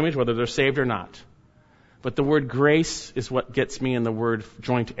God's image, whether they're saved or not. But the word grace is what gets me, and the word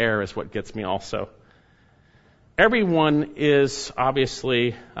joint heir is what gets me also. Everyone is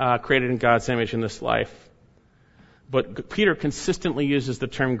obviously created in God's image in this life. But Peter consistently uses the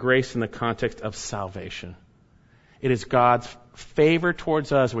term grace in the context of salvation. It is God's favor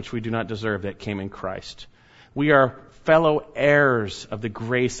towards us, which we do not deserve, that came in Christ. We are fellow heirs of the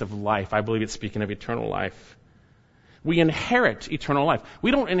grace of life. I believe it's speaking of eternal life. We inherit eternal life. We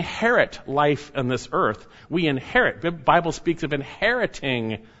don't inherit life on this earth. We inherit. The Bible speaks of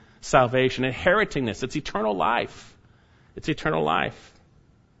inheriting salvation, inheriting this. It's eternal life. It's eternal life.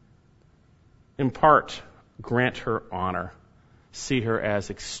 Impart, grant her honor. See her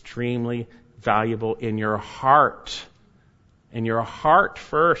as extremely valuable in your heart. In your heart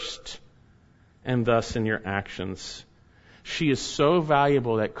first, and thus in your actions. She is so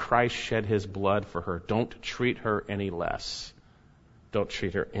valuable that Christ shed his blood for her. Don't treat her any less. Don't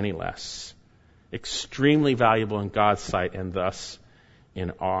treat her any less. Extremely valuable in God's sight and thus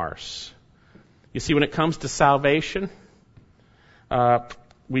in ours. You see, when it comes to salvation,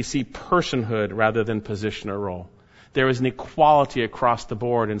 we see personhood rather than position or role. There is an equality across the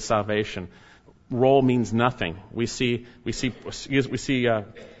board in salvation. Role means nothing. We see personhood.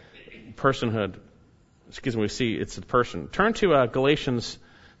 We see it's a person. Turn to Galatians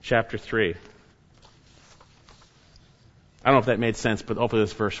chapter 3. I don't know if that made sense, but hopefully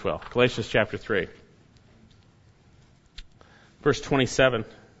this verse will. Galatians chapter 3. Verse 27.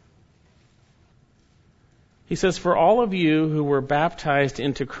 He says, "For all of you who were baptized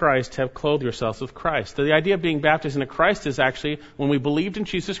into Christ have clothed yourselves with Christ." So the idea of being baptized into Christ is actually when we believed in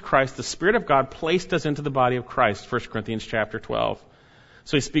Jesus Christ, the Spirit of God placed us into the body of Christ, 1 Corinthians chapter 12.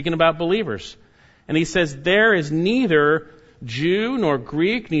 So he's speaking about believers. And he says, "There is neither Jew nor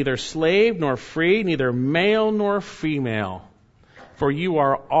Greek, neither slave nor free, neither male nor female. For you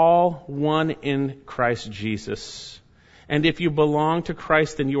are all one in Christ Jesus. And if you belong to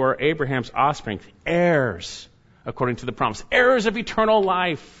Christ, then you are Abraham's offspring, heirs, according to the promise, heirs of eternal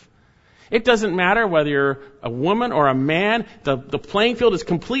life." It doesn't matter whether you're a woman or a man. The playing field is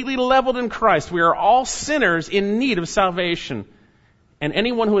completely leveled in Christ. We are all sinners in need of salvation. And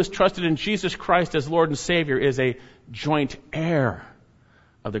anyone who has trusted in Jesus Christ as Lord and Savior is a joint heir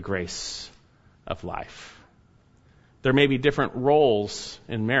of the grace of life. There may be different roles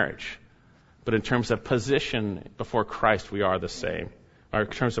in marriage, but in terms of position before Christ, we are the same. Or in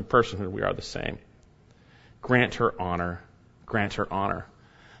terms of personhood, we are the same. Grant her honor. Grant her honor.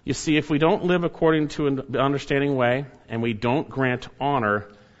 You see, if we don't live according to an understanding way, and we don't grant honor,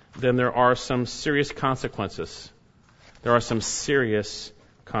 then there are some serious consequences. There are some serious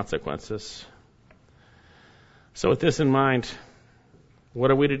consequences. So with this in mind, what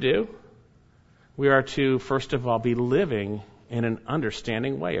are we to do? We are to, first of all, be living in an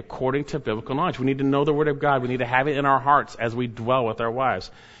understanding way, according to biblical knowledge. We need to know the Word of God. We need to have it in our hearts as we dwell with our wives.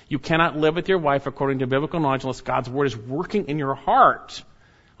 You cannot live with your wife according to biblical knowledge unless God's Word is working in your heart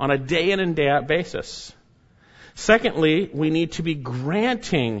on a day in and day out basis. Secondly, we need to be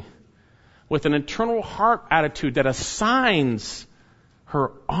granting with an eternal heart attitude that assigns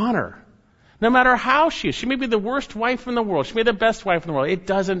her honor. No matter how she is. She may be the worst wife in the world. She may be the best wife in the world. It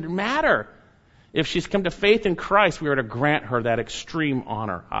doesn't matter. If she's come to faith in Christ, we are to grant her that extreme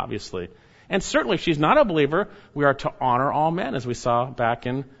honor, obviously. And certainly if she's not a believer, we are to honor all men, as we saw back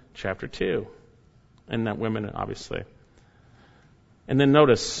in chapter 2. And that women, obviously. And then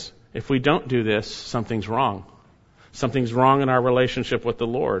notice, if we don't do this, something's wrong. Something's wrong in our relationship with the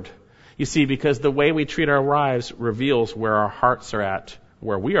Lord. You see, because the way we treat our wives reveals where our hearts are at,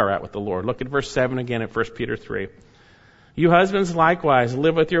 where we are at with the Lord. Look at verse 7 again at 1 Peter 3. "You husbands likewise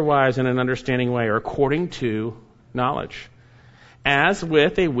live with your wives in an understanding way, or according to knowledge, as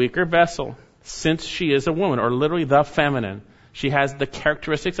with a weaker vessel, since she is a woman, or literally the feminine. She has the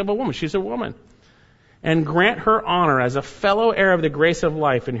characteristics of a woman. She's a woman. And grant her honor as a fellow heir of the grace of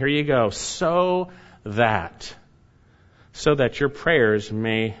life. And here you go. So that your prayers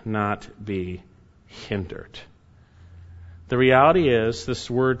may not be hindered. The reality is, this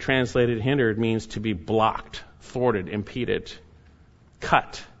word translated hindered means to be blocked, thwarted, impeded,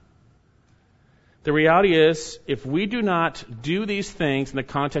 cut. The reality is, if we do not do these things in the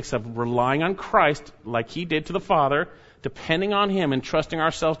context of relying on Christ, like He did to the Father, depending on Him and trusting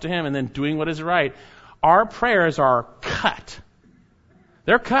ourselves to Him and then doing what is right, our prayers are cut.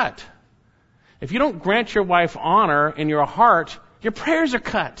 They're cut. If you don't grant your wife honor in your heart, your prayers are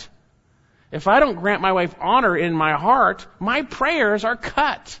cut. If I don't grant my wife honor in my heart, my prayers are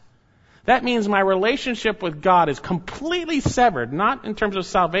cut. That means my relationship with God is completely severed, not in terms of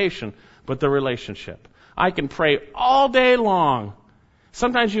salvation, but the relationship. I can pray all day long.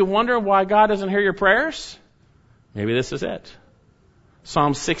 Sometimes you wonder why God doesn't hear your prayers. Maybe this is it.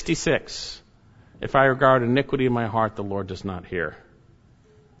 Psalm 66. If I regard iniquity in my heart, the Lord does not hear.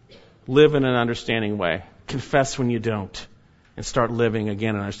 Live in an understanding way. Confess when you don't. And start living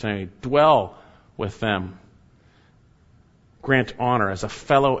again in understanding. Dwell with them. Grant honor as a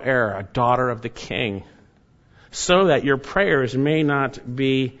fellow heir, a daughter of the King, so that your prayers may not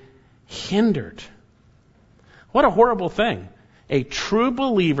be hindered. What a horrible thing. A true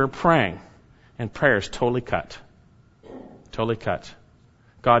believer praying and prayers totally cut. Totally cut.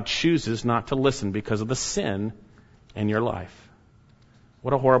 God chooses not to listen because of the sin in your life.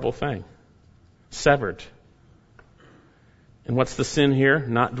 What a horrible thing. Severed. And what's the sin here?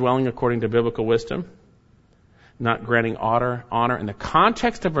 Not dwelling according to biblical wisdom. Not granting honor in the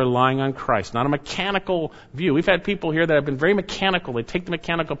context of relying on Christ, not a mechanical view. We've had people here that have been very mechanical. They take the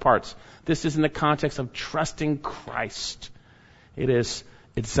mechanical parts. This is in the context of trusting Christ. It is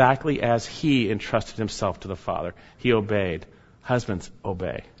exactly as He entrusted Himself to the Father. He obeyed. Husbands,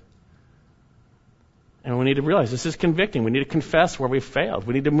 obey. And we need to realize this is convicting. We need to confess where we failed.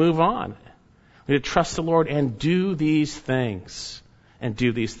 We need to move on. We need to trust the Lord and do these things. And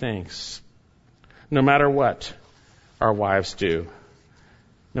do these things. No matter what our wives do,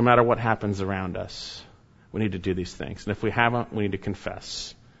 no matter what happens around us, we need to do these things. And if we haven't, we need to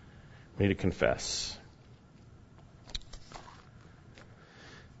confess. We need to confess.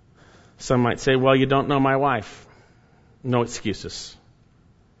 Some might say, well, you don't know my wife. No excuses.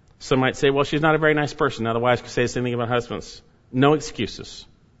 Some might say, well, she's not a very nice person. Now the wives can say the same thing about husbands. No excuses.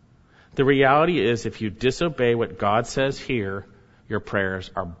 The reality is, if you disobey what God says here, your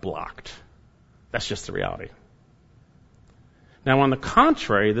prayers are blocked. That's just the reality. Now, on the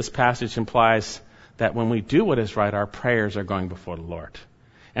contrary, this passage implies that when we do what is right, our prayers are going before the Lord.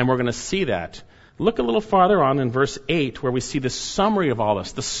 And we're going to see that. Look a little farther on in verse 8, where we see the summary of all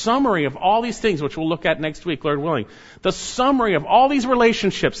this. The summary of all these things, which we'll look at next week, Lord willing. The summary of all these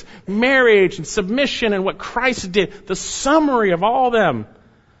relationships, marriage and submission and what Christ did. The summary of all of them.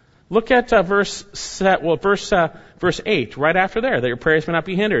 Look at verse 8, right after there, that your prayers may not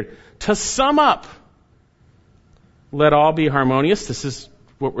be hindered. To sum up, let all be harmonious. This is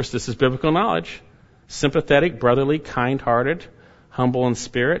biblical knowledge. Sympathetic, brotherly, kind-hearted, humble in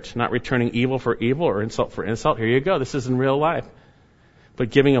spirit, not returning evil for evil or insult for insult. Here you go. This is in real life. But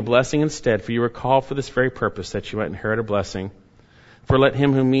giving a blessing instead, for you were called for this very purpose, that you might inherit a blessing. For let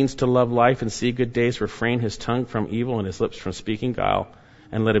him who means to love life and see good days refrain his tongue from evil and his lips from speaking guile.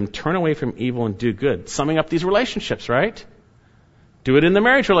 And let him turn away from evil and do good. Summing up these relationships, right? Do it in the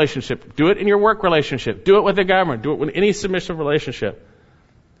marriage relationship. Do it in your work relationship. Do it with the government. Do it with any submissive relationship.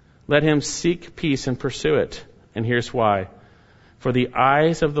 Let him seek peace and pursue it. And here's why. For the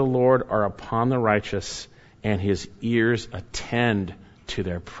eyes of the Lord are upon the righteous, and His ears attend to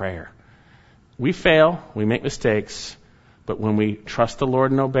their prayer. We fail. We make mistakes. But when we trust the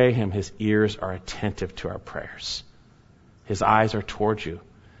Lord and obey Him, His ears are attentive to our prayers. His eyes are towards you.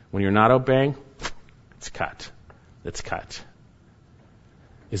 When you're not obeying, it's cut. It's cut.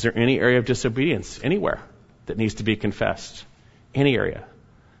 Is there any area of disobedience anywhere that needs to be confessed? Any area.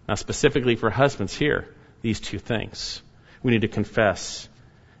 Now, specifically for husbands here, these two things. We need to confess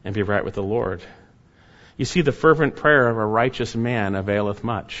and be right with the Lord. You see, the fervent prayer of a righteous man availeth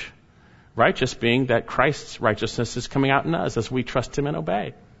much. Righteous being that Christ's righteousness is coming out in us as we trust Him and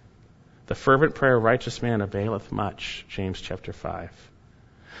obey. The fervent prayer of a righteous man availeth much. James chapter 5.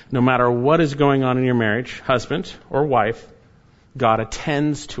 No matter what is going on in your marriage, husband or wife, God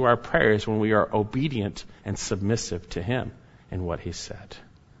attends to our prayers when we are obedient and submissive to Him and what He said.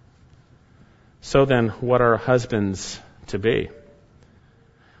 So then, what are husbands to be?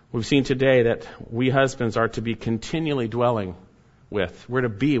 We've seen today that we husbands are to be continually dwelling with. We're to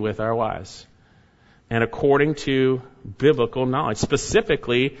be with our wives. And according to biblical knowledge,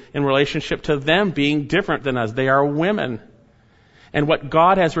 specifically in relationship to them being different than us. They are women. And what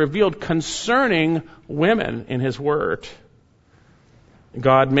God has revealed concerning women in His Word.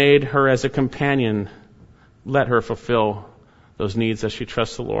 God made her as a companion. Let her fulfill those needs as she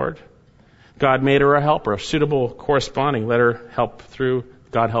trusts the Lord. God made her a helper, a suitable corresponding. Let her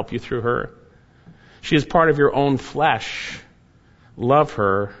God help you through her. She is part of your own flesh. Love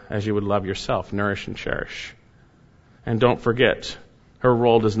her as you would love yourself. Nourish and cherish. And don't forget, her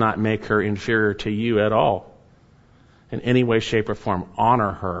role does not make her inferior to you at all. In any way, shape, or form,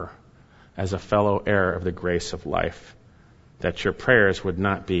 honor her as a fellow heir of the grace of life, that your prayers would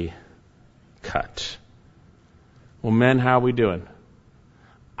not be cut. Well, men, how are we doing?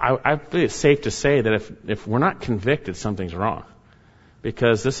 I think it's safe to say that if we're not convicted, something's wrong.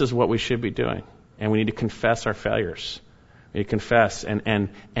 Because this is what we should be doing. And we need to confess our failures. We need to confess and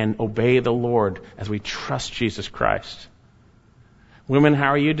obey the Lord as we trust Jesus Christ. Women, how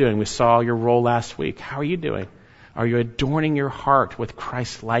are you doing? We saw your role last week. How are you doing? Are you adorning your heart with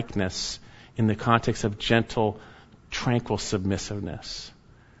Christ's likeness in the context of gentle, tranquil submissiveness?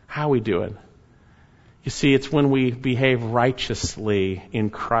 How are we doing? You see, it's when we behave righteously in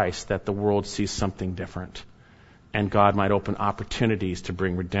Christ that the world sees something different. And God might open opportunities to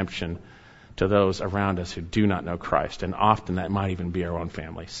bring redemption to those around us who do not know Christ. And often that might even be our own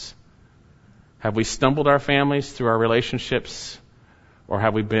families. Have we stumbled our families through our relationships? Or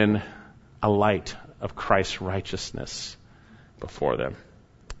have we been a light of Christ's righteousness before them?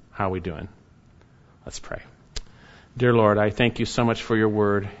 How are we doing? Let's pray. Dear Lord, I thank you so much for your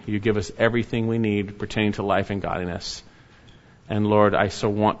word. You give us everything we need pertaining to life and godliness. And Lord, I so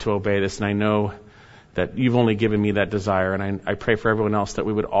want to obey this, and I know that you've only given me that desire, and I pray for everyone else that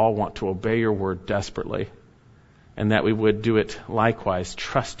we would all want to obey your word desperately, and that we would do it likewise,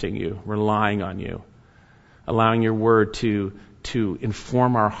 trusting you, relying on you, allowing your word to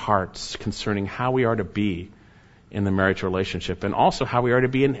inform our hearts concerning how we are to be in the marriage relationship, and also how we are to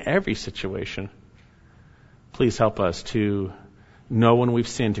be in every situation. Please help us to know when we've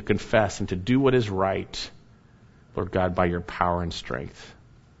sinned, to confess, and to do what is right, Lord God, by your power and strength.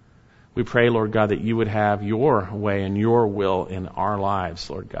 We pray, Lord God, that you would have your way and your will in our lives,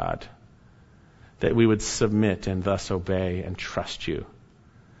 Lord God, that we would submit and thus obey and trust you,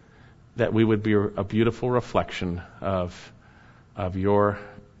 that we would be a beautiful reflection of your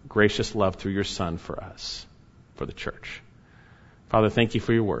gracious love through your Son for us, for the church. Father, thank you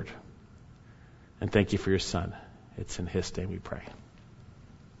for your word. And thank you for your Son. It's in his name we pray.